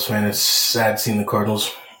Cardinals fan. It's sad seeing the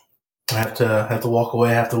Cardinals have to walk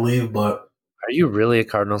away, have to leave. But are you really a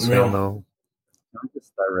Cardinals fan though?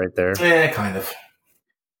 Just start right there. Yeah, kind of.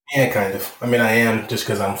 I mean, I am just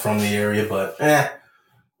because I'm from the area, but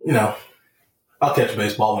I'll catch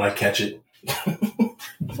baseball when I catch it.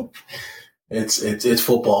 It's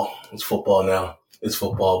football. It's football now. It's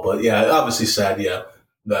football, but yeah, obviously sad. Yeah,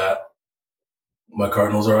 that my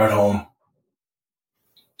Cardinals are at home.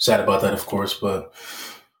 Sad about that, of course, but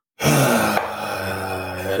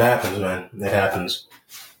it happens, man. It happens.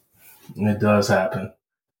 It does happen.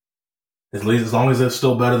 At least as long as it's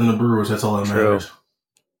still better than the Brewers, that's all that matters.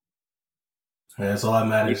 Yeah, that's all that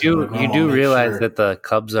matters. You do realize that the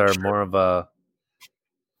Cubs are more of a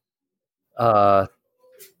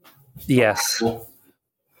yes.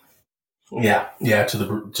 Yeah, to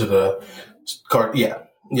the card. Yeah,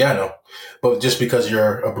 I know. But just because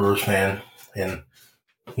you're a Brewers fan and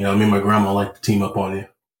me and my grandma like to team up on you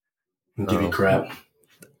and give you crap.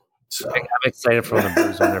 So. I'm excited for when the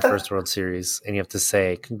Brewers win their first World Series, and you have to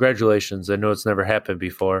say, congratulations. I know it's never happened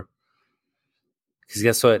before. Because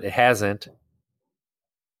guess what? It hasn't.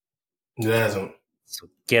 It hasn't. So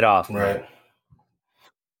get off. Right.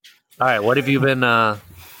 All right, what have you been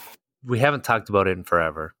we haven't talked about it in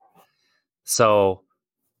forever. So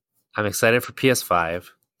I'm excited for PS5.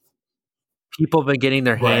 People have been getting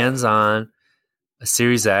their hands on a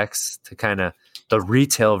Series X to kind of the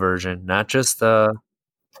retail version, not just the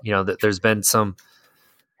there's been some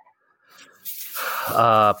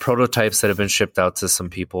prototypes that have been shipped out to some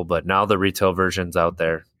people, but now the retail version's out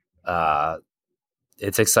there.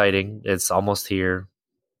 It's exciting. It's almost here.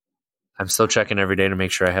 I'm still checking every day to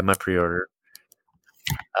make sure I have my pre-order.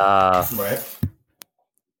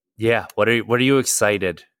 Yeah. What are you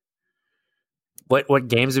excited? What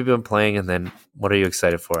games have you been playing, and then what are you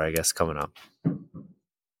excited for, I guess, coming up?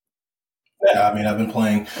 Yeah, I mean, I've been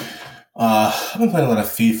playing a lot of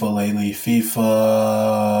FIFA lately.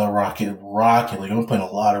 FIFA, Rocket League. I've been playing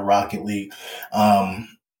a lot of Rocket League.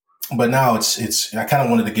 But now it's. I kind of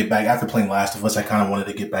wanted to get back after playing Last of Us. I kind of wanted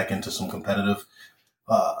to get back into some competitive,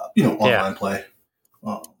 online play.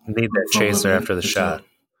 Need that chaser after the shot.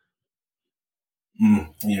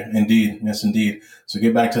 Yeah, indeed. Yes, indeed. So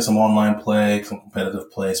get back to some online play, some competitive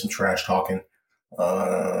play, some trash talking.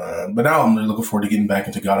 But now I'm really looking forward to getting back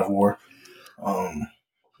into God of War.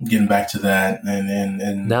 Getting back to that,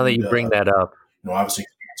 and now that you bring that up, obviously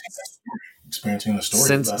experiencing the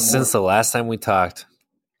story. Since the last time we talked,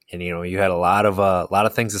 and you had a lot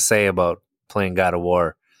of things to say about playing God of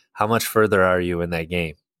War. How much further are you in that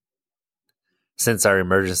game since our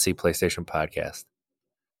emergency PlayStation podcast?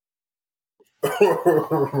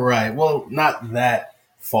 Right. Well, not that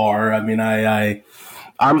far. I mean,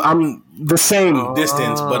 I'm the same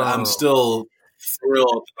distance, but I'm still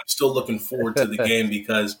thrilled. I'm still looking forward to the game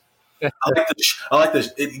because I like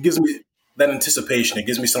this. It gives me that anticipation. It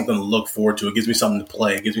gives me something to look forward to. It gives me something to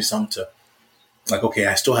play. It gives me something to okay,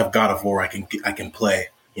 I still have God of War. I can play.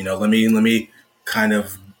 Let me kind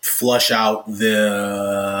of flush out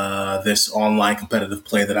this online competitive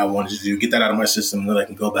play that I wanted to do. Get that out of my system, and then I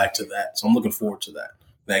can go back to that. So I'm looking forward to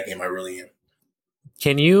that game. I really am.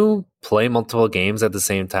 Can you play multiple games at the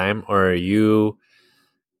same time, or you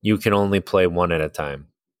can only play one at a time?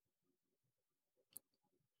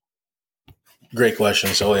 Great question.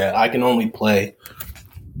 So yeah, I can only play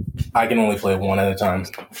one at a time.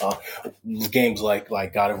 Games like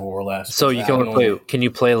God of War last. So you can only play. Can you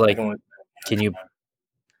play Can you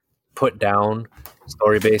put down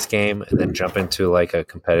story-based game and then jump into like a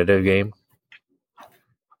competitive game?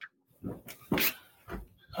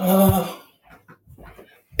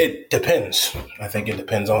 It depends. I think it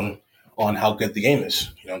depends on how good the game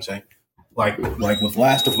is. You know what I'm saying? Like with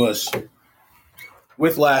Last of Us.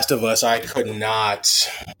 With Last of Us, I could not.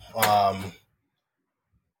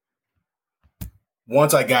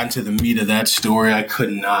 Once I got into the meat of that story, I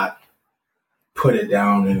could not put it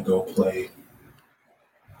down and go play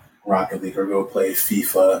Rocket League or go play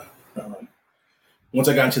FIFA. Once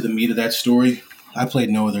I got into the meat of that story, I played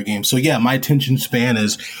no other game. So yeah, my attention span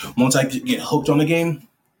is once I get hooked on a game,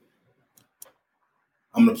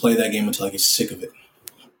 I'm going to play that game until I get sick of it.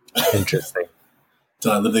 Interesting.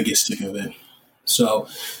 Until I literally get sick of it. So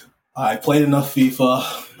I played enough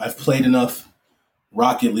FIFA. I've played enough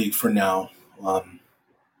Rocket League for now.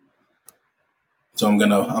 So I'm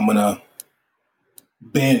gonna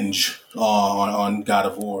binge on God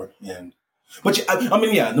of War, but I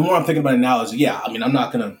mean, yeah. The more I'm thinking about it now, is yeah. I mean, I'm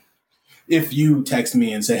not gonna. If you text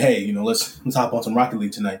me and say, hey, let's hop on some Rocket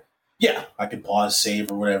League tonight. Yeah, I can pause,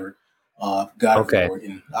 save, or whatever. God of War,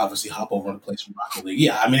 and obviously hop over and play some Rocket League.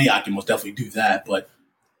 Yeah, I mean, yeah, I can most definitely do that, but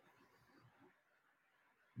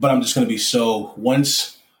I'm just gonna be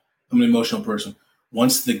once I'm an emotional person.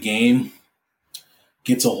 Once the game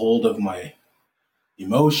gets a hold of my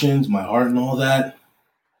emotions, my heart, and all that,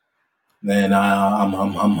 then I'm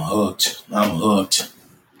hooked. I'm hooked.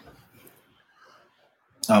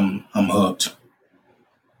 I'm hooked.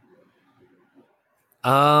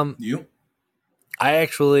 You? I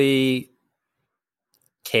actually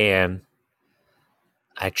can.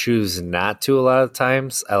 I choose not to a lot of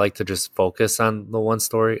times. I like to just focus on the one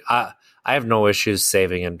story. I have no issues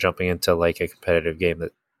saving and jumping into like a competitive game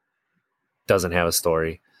that doesn't have a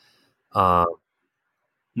story.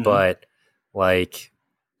 But like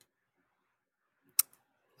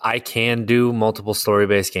I can do multiple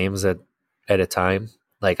story-based games at a time.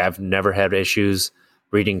 Like I've never had issues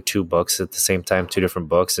reading 2 books at the same time, 2 different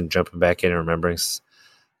books, and jumping back in and remembering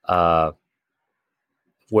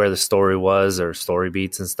where the story was or story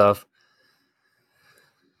beats and stuff.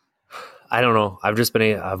 I don't know. I've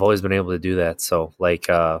always been able to do that. So like,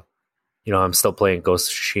 I'm still playing Ghost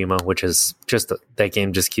of Tsushima, which is just that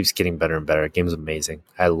game just keeps getting better and better. The game's amazing.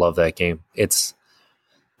 I love that game.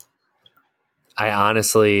 I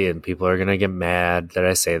honestly, and people are going to get mad that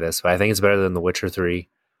I say this, but I think it's better than The Witcher 3.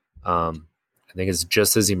 I think it's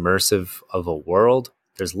just as immersive of a world.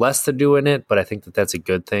 There's less to do in it, but I think that's a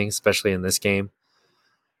good thing, especially in this game.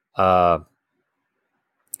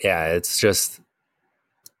 It's just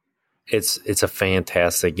it's a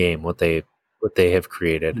fantastic game what they have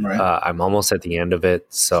created. Right. I'm almost at the end of it,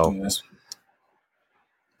 so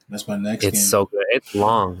that's my next game. It's so good. It's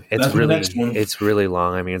long. It's really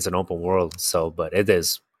long. I mean, it's an open world, but it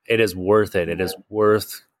is worth it. It is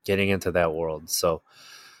worth getting into that world. So,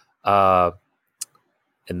 and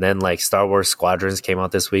then like Star Wars Squadrons came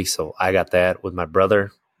out this week, so I got that with my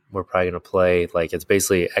brother. We're probably gonna play it's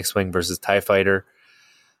basically X-Wing versus TIE Fighter.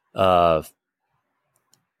 It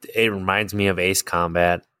reminds me of Ace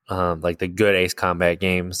Combat, like the good Ace Combat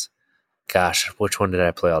games. Gosh, which one did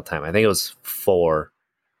I play all the time? I think it was 4.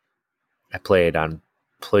 I played on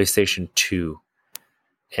PlayStation 2,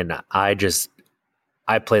 and I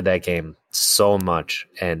played that game so much,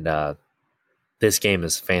 and this game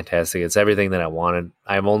is fantastic. It's everything that I wanted.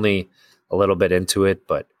 I'm only a little bit into it,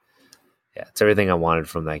 but yeah, it's everything I wanted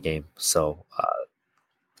from that game. So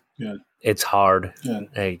Yeah. it's hard. Yeah.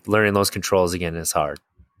 Hey, learning those controls again is hard,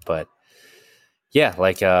 but yeah,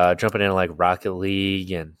 like jumping into like Rocket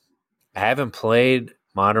League, and I haven't played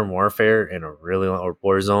Modern Warfare in a really long, or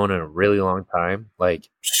Warzone in a really long time. Like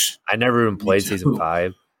I never even played Season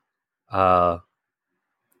 5.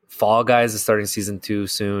 Fall Guys is starting Season 2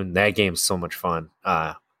 soon. That game's so much fun.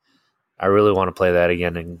 I really want to play that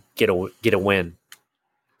again and get a win.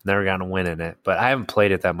 Never gotten a win in it, but I haven't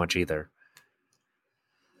played it that much either.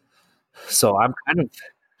 So I'm kind of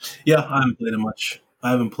Yeah, I haven't played it much.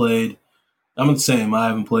 I'm the same. I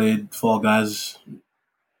haven't played Fall Guys,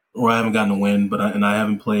 or I haven't gotten a win, but I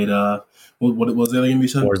haven't played. What was the other game you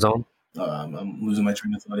said? Warzone. I'm losing my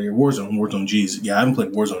train of thought here. Warzone. Geez, yeah, I haven't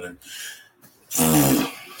played Warzone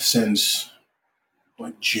since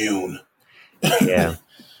like June. Yeah,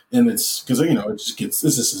 and it's because it's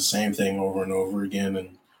just the same thing over and over again.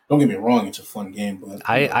 And don't get me wrong, it's a fun game, but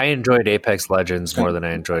I enjoyed Apex Legends more than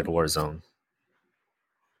I enjoyed Warzone.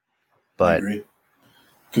 But I agree.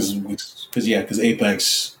 Because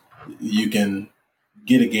Apex, you can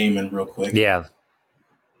get a game in real quick. Yeah,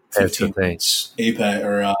 that's the 15 thing. minutes. Apex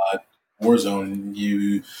or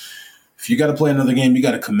Warzone, if you got to play another game, you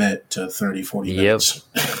got to commit to 30, 40 minutes.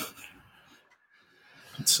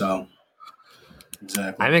 So,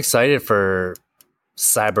 exactly. I'm excited for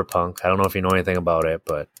Cyberpunk. I don't know if you know anything about it,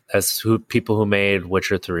 but that's people who made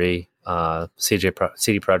Witcher 3, CD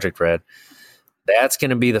Projekt Red. That's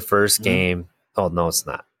going to be the first game. Oh, no, it's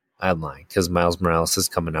not. I'm lying because Miles Morales is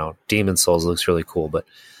coming out. Demon Souls looks really cool, but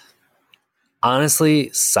honestly,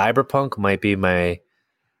 Cyberpunk might be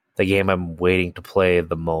the game I'm waiting to play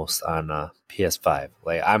the most on PS5.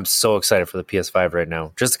 Like, I'm so excited for the PS5 right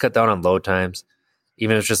now, just to cut down on load times,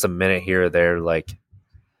 even if it's just a minute here or there. Like,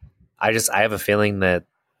 I have a feeling that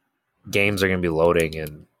games are going to be loading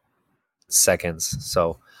in seconds.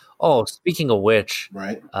 So, speaking of which,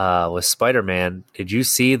 right? With Spider-Man, did you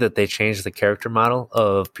see that they changed the character model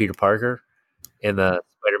of Peter Parker in the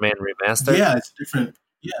Spider-Man remaster? Yeah, it's different.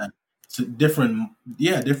 Yeah, it's a different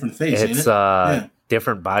face. It's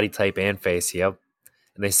different body type and face. Yep.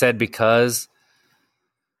 And they said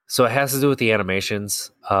so it has to do with the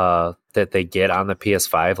animations that they get on the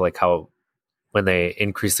PS5, like how when they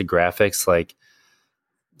increase the graphics, like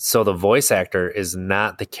so the voice actor is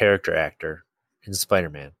not the character actor in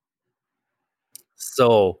Spider-Man.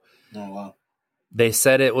 So they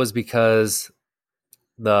said it was because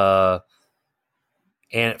the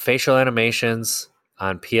facial animations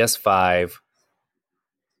on PS5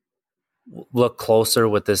 look closer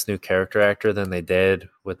with this new character actor than they did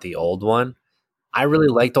with the old one. I really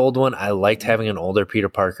liked the old one. I liked having an older Peter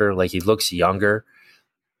Parker. Like, he looks younger.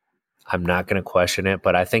 I'm not going to question it,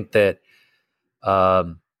 but I think that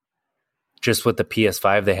just with the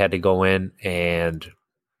PS5, they had to go in and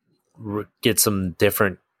get some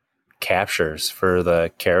different captures for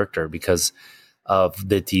the character because of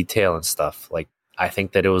the detail and stuff. Like, I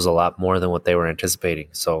think that it was a lot more than what they were anticipating.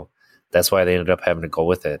 So that's why they ended up having to go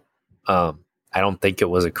with it. I don't think it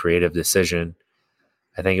was a creative decision.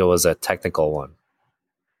 I think it was a technical one.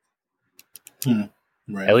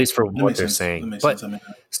 Right. At least for what they're saying. But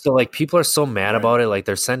so, like, people are so mad about it. Like,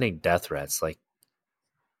 they're sending death threats. Like,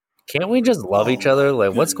 can't we just love each other?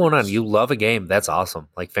 Like, what's going on? You love a game. That's awesome.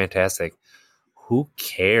 Like, fantastic. Who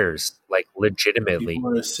cares? Like, legitimately.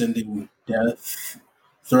 People are sending death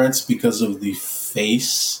threats because of the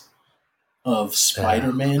face of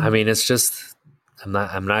Spider-Man. I mean, it's just, I'm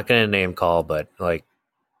not going to name call, but, like,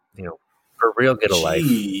 for real, get a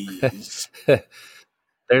life.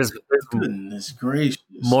 There's goodness gracious,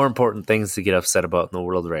 more important things to get upset about in the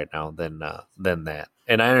world right now than that.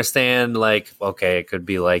 And I understand, like, okay, it could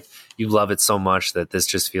be like you love it so much that this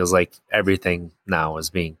just feels like everything now is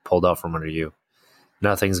being pulled out from under you.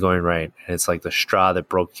 Nothing's going right, and it's like the straw that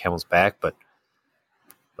broke the camel's back. But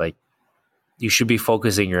like, you should be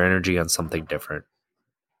focusing your energy on something different.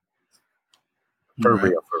 For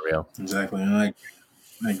real. Exactly, and I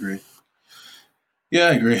agree. Yeah,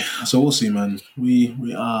 I agree. So we'll see, man. We'll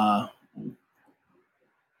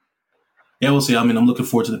see. I mean, I'm looking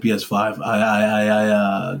forward to the PS5.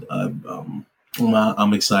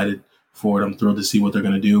 I'm excited for it. I'm thrilled to see what they're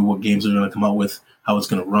going to do, what games they're going to come out with, how it's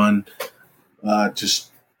going to run. It's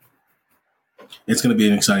going to be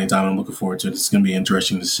an exciting time. I'm looking forward to it. It's going to be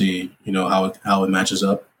interesting to see, how it matches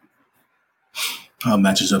up. How it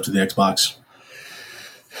matches up to the Xbox.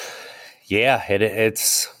 Yeah,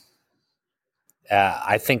 it's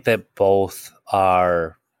I think that both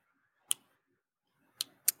are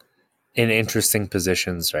in interesting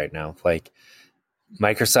positions right now. Like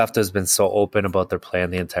Microsoft has been so open about their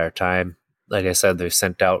plan the entire time. Like I said, they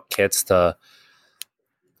sent out kits to.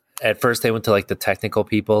 At first, they went to like the technical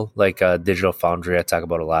people, like Digital Foundry. I talk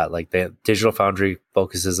about a lot. Like Digital Foundry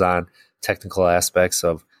focuses on technical aspects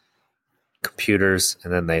of computers,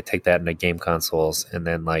 and then they take that into game consoles, and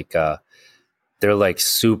then like they're like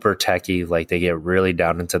super techie. Like they get really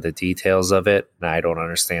down into the details of it, and I don't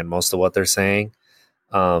understand most of what they're saying.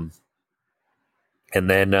 And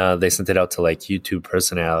then they sent it out to like YouTube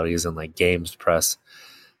personalities and like games press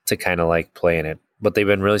to kind of like play in it. But they've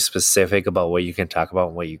been really specific about what you can talk about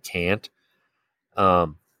and what you can't.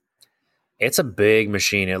 It's a big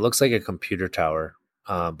machine. It looks like a computer tower.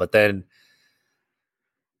 But then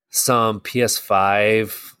some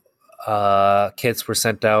PS5 kits were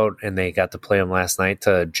sent out, and they got to play them last night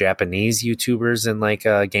to Japanese YouTubers and like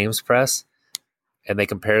Games Press. And they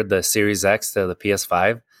compared the Series X to the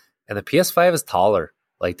PS5. And the PS5 is taller.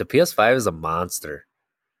 Like the PS5 is a monster.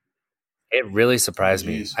 It really surprised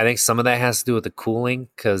me. I think some of that has to do with the cooling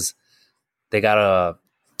because they got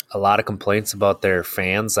a lot of complaints about their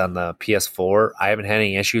fans on the PS4. I haven't had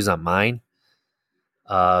any issues on mine,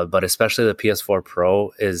 but especially the PS4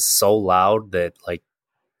 Pro is so loud that like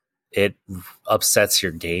it upsets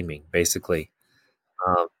your gaming, basically.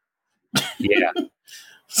 Yeah.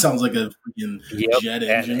 Sounds like a freaking jet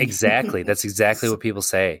engine. Exactly. That's exactly what people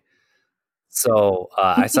say. So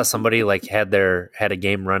I saw somebody like had a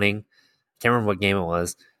game running. Can't remember what game it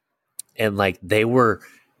was, and like they were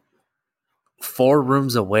 4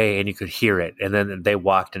 rooms away, and you could hear it. And then they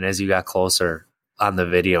walked, and as you got closer on the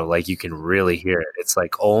video, like you can really hear it. It's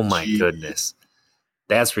like, oh my goodness,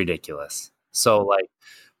 that's ridiculous. So like,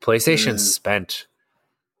 PlayStation spent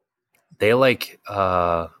they like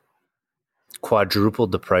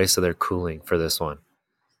quadrupled the price of their cooling for this one.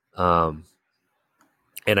 And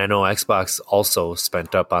I know Xbox also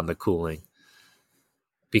spent up on the cooling.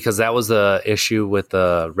 Because that was the issue with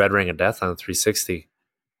the Red Ring of Death on the 360.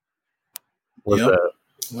 Was the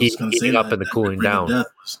heating up and the cooling down. That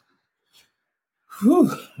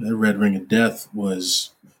Red Ring of Death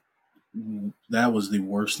was the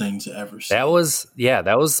worst thing to ever see. That was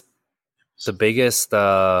the biggest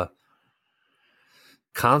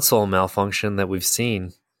console malfunction that we've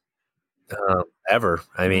seen ever.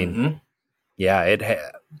 I mean,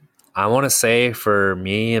 I want to say for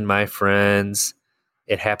me and my friends,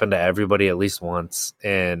 it happened to everybody at least once.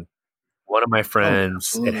 And one of my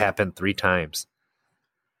friends, it happened 3 times.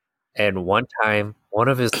 And one time, one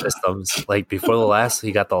of his systems, like before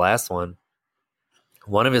he got the last one,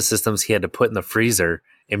 one of his systems he had to put in the freezer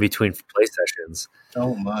in between play sessions.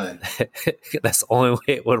 Oh my. That's the only way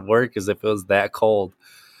it would work is if it was that cold.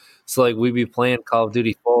 So like we'd be playing Call of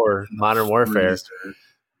Duty 4, Modern Warfare.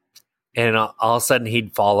 And all of a sudden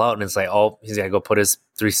he'd fall out and it's like, oh, he's got to go put his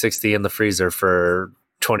 360 in the freezer for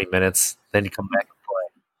 20 minutes. Then you come back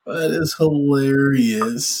and play. That is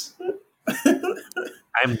hilarious.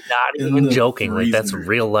 I'm not even joking. Like that's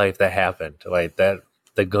real life that happened. Like that,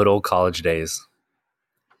 the good old college days.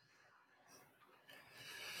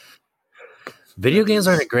 Video games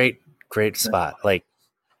are in a great spot. Like,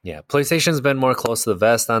 yeah, PlayStation's been more close to the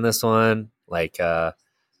vest on this one. Like, they're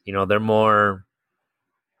more.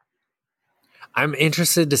 I'm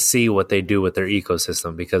interested to see what they do with their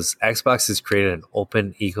ecosystem because Xbox has created an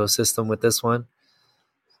open ecosystem with this one.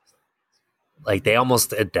 Like they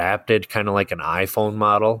almost adapted kind of like an iPhone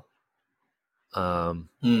model. Yeah,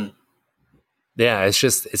 it's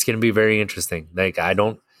going to be very interesting. Like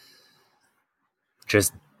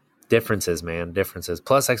differences, man, differences.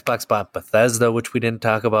 Plus Xbox bought Bethesda, which we didn't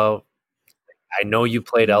talk about. I know you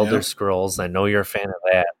played Elder Scrolls. I know you're a fan of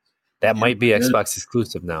that. That might be Xbox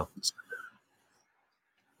exclusive now.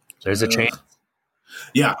 There's a chance.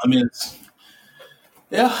 Yeah, I mean,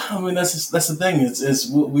 that's the thing. It's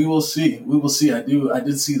we will see. We will see. I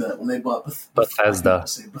did see that when they bought Bethesda.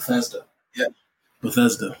 Bethesda. Yeah,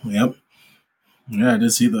 Bethesda. Yep. Yeah, I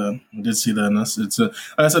did see that. And like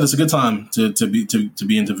I said, it's a good time to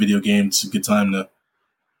be into video games. It's a good time to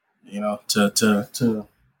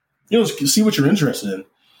see what you're interested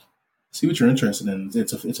in.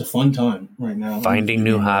 It's a fun time right now. Finding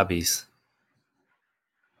new hobbies.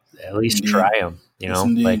 At least try them,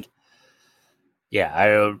 like,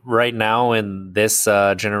 yeah, right now in this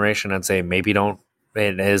generation, I'd say maybe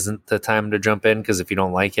it isn't the time to jump in because if you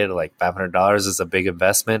don't like it, like $500 is a big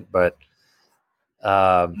investment, but,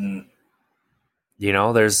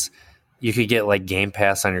 you could get like Game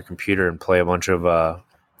Pass on your computer and play a bunch of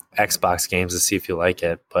Xbox games to see if you like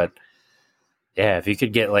it. But Yeah, if you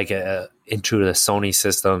could get like into the Sony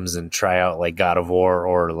systems and try out like God of War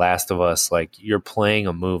or Last of Us, like you're playing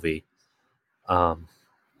a movie. Yeah,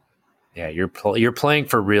 you're playing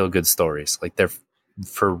for real good stories. Like they're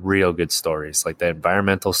for real good stories. Like the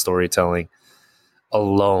environmental storytelling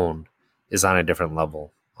alone is on a different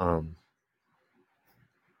level.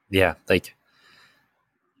 Yeah, like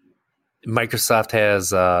Microsoft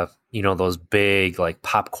has those big like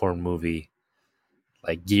popcorn movie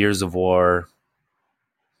like Gears of War,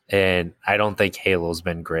 and I don't think Halo's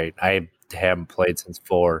been great. I haven't played since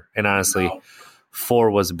 4, and honestly, No. 4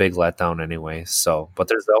 was a big letdown anyway. So, but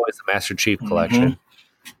there's always the Master Chief Collection.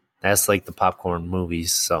 That's like the popcorn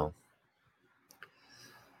movies. So,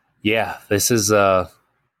 yeah, this is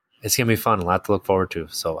it's gonna be fun. A lot to look forward to.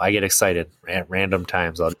 So I get excited at random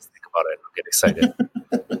times. I'll just think about it and I'll get excited.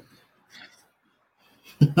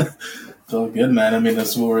 It's all good, man. I mean,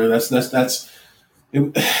 that's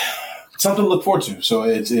it, something to look forward to. So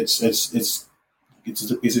it's exciting.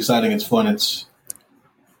 It's fun. It's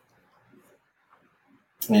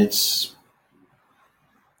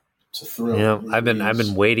a thrill. You know, I've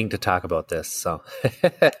been waiting to talk about this, so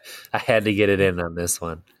I had to get it in on this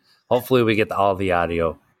one. Hopefully, we get all the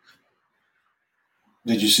audio.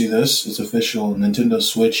 Did you see this? It's official. Nintendo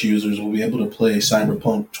Switch users will be able to play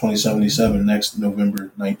Cyberpunk 2077 next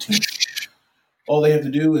November 19th. All they have to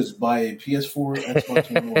do is buy a PS4,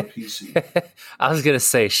 Xbox One, or a PC. I was gonna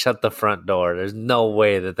say, shut the front door. There's no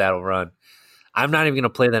way that'll run. I'm not even gonna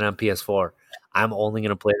play that on PS4. I'm only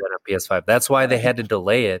gonna play that on PS5. That's why they had to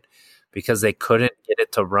delay it, because they couldn't get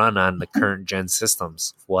it to run on the current gen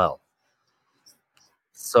systems well.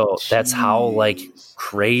 So that's how like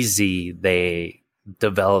crazy they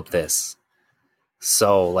developed this.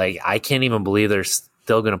 So like I can't even believe they're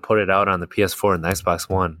still going to put it out on the PS4 and the Xbox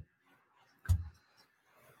One.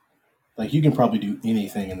 Like you can probably do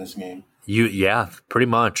anything in this game. Yeah, pretty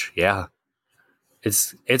much. Yeah.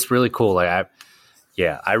 It's really cool. Like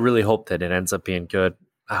I really hope that it ends up being good.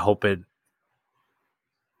 I hope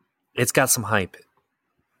it's got some hype.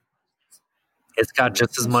 It's got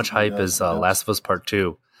just as much hype as Last of Us Part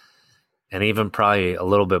 2. And even probably a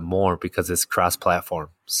little bit more because it's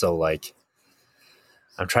cross-platform. So, like,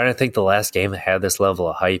 I'm trying to think the last game that had this level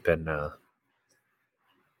of hype, and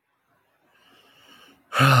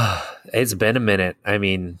it's been a minute. I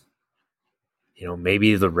mean,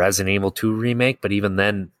 maybe the Resident Evil 2 remake, but even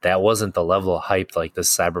then, that wasn't the level of hype like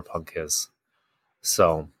this Cyberpunk is.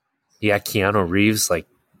 So, yeah, Keanu Reeves, like,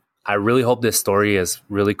 I really hope this story is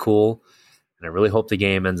really cool, and I really hope the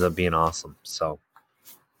game ends up being awesome. So,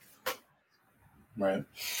 right.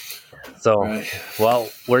 So, well,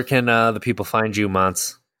 where can the people find you,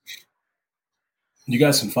 Monts? You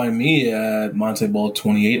guys can find me at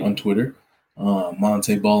MonteBall28 on Twitter,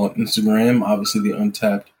 Monteball on Instagram, obviously the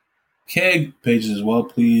Untapped Keg pages as well.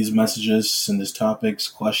 Please message us, send us topics,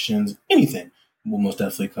 questions, anything. We'll most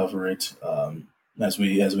definitely cover it as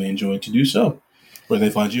we enjoy to do so. Where do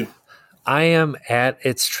they find you? I am at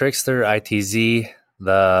It's Trickster ITZ.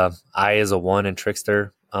 The I is a 1 in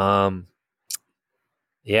Trickster.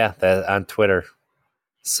 Yeah, that on Twitter.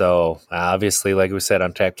 So obviously, like we said,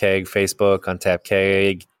 Untapped Keg, Facebook, Untapped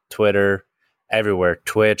Keg, Twitter, everywhere,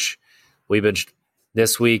 Twitch.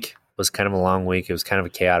 This week was kind of a long week. It was kind of a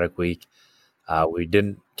chaotic week. We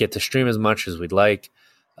didn't get to stream as much as we'd like.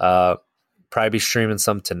 Probably be streaming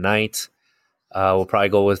some tonight. We'll probably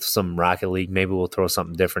go with some Rocket League. Maybe we'll throw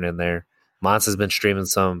something different in there. Mons has been streaming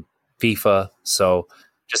some FIFA. So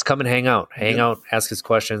just come and hang out. Ask us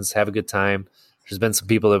questions, have a good time. There's been some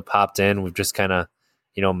people that popped in. We've just kind of,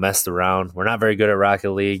 messed around. We're not very good at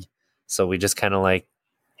Rocket League, so we just kind of like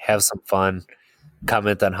have some fun,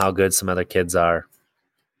 comment on how good some other kids are.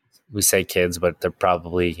 We say kids, but they're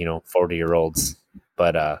probably, 40-year-olds.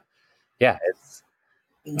 But yeah, it's,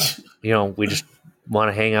 we just want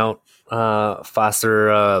to hang out, foster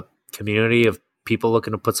a community of people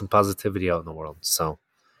looking to put some positivity out in the world. So,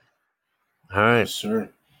 all right. Yes, sir.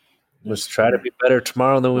 Let's try to be better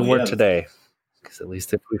tomorrow than we were today. Because at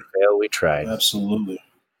least if we fail, we tried. Absolutely.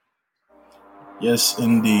 Yes,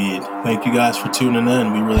 indeed. Thank you guys for tuning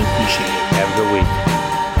in. We really appreciate it. Have a good week.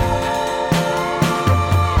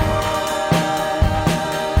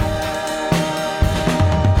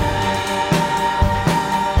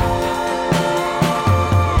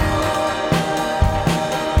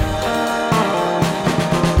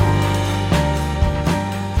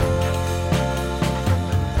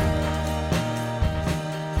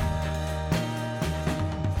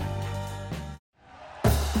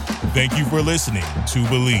 Thank you for listening to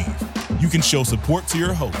Believe. You can show support to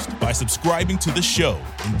your host by subscribing to the show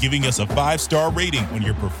and giving us a 5-star rating on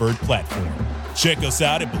your preferred platform. Check us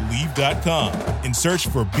out at Believe.com and search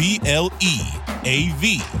for BLEAV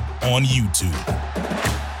on YouTube.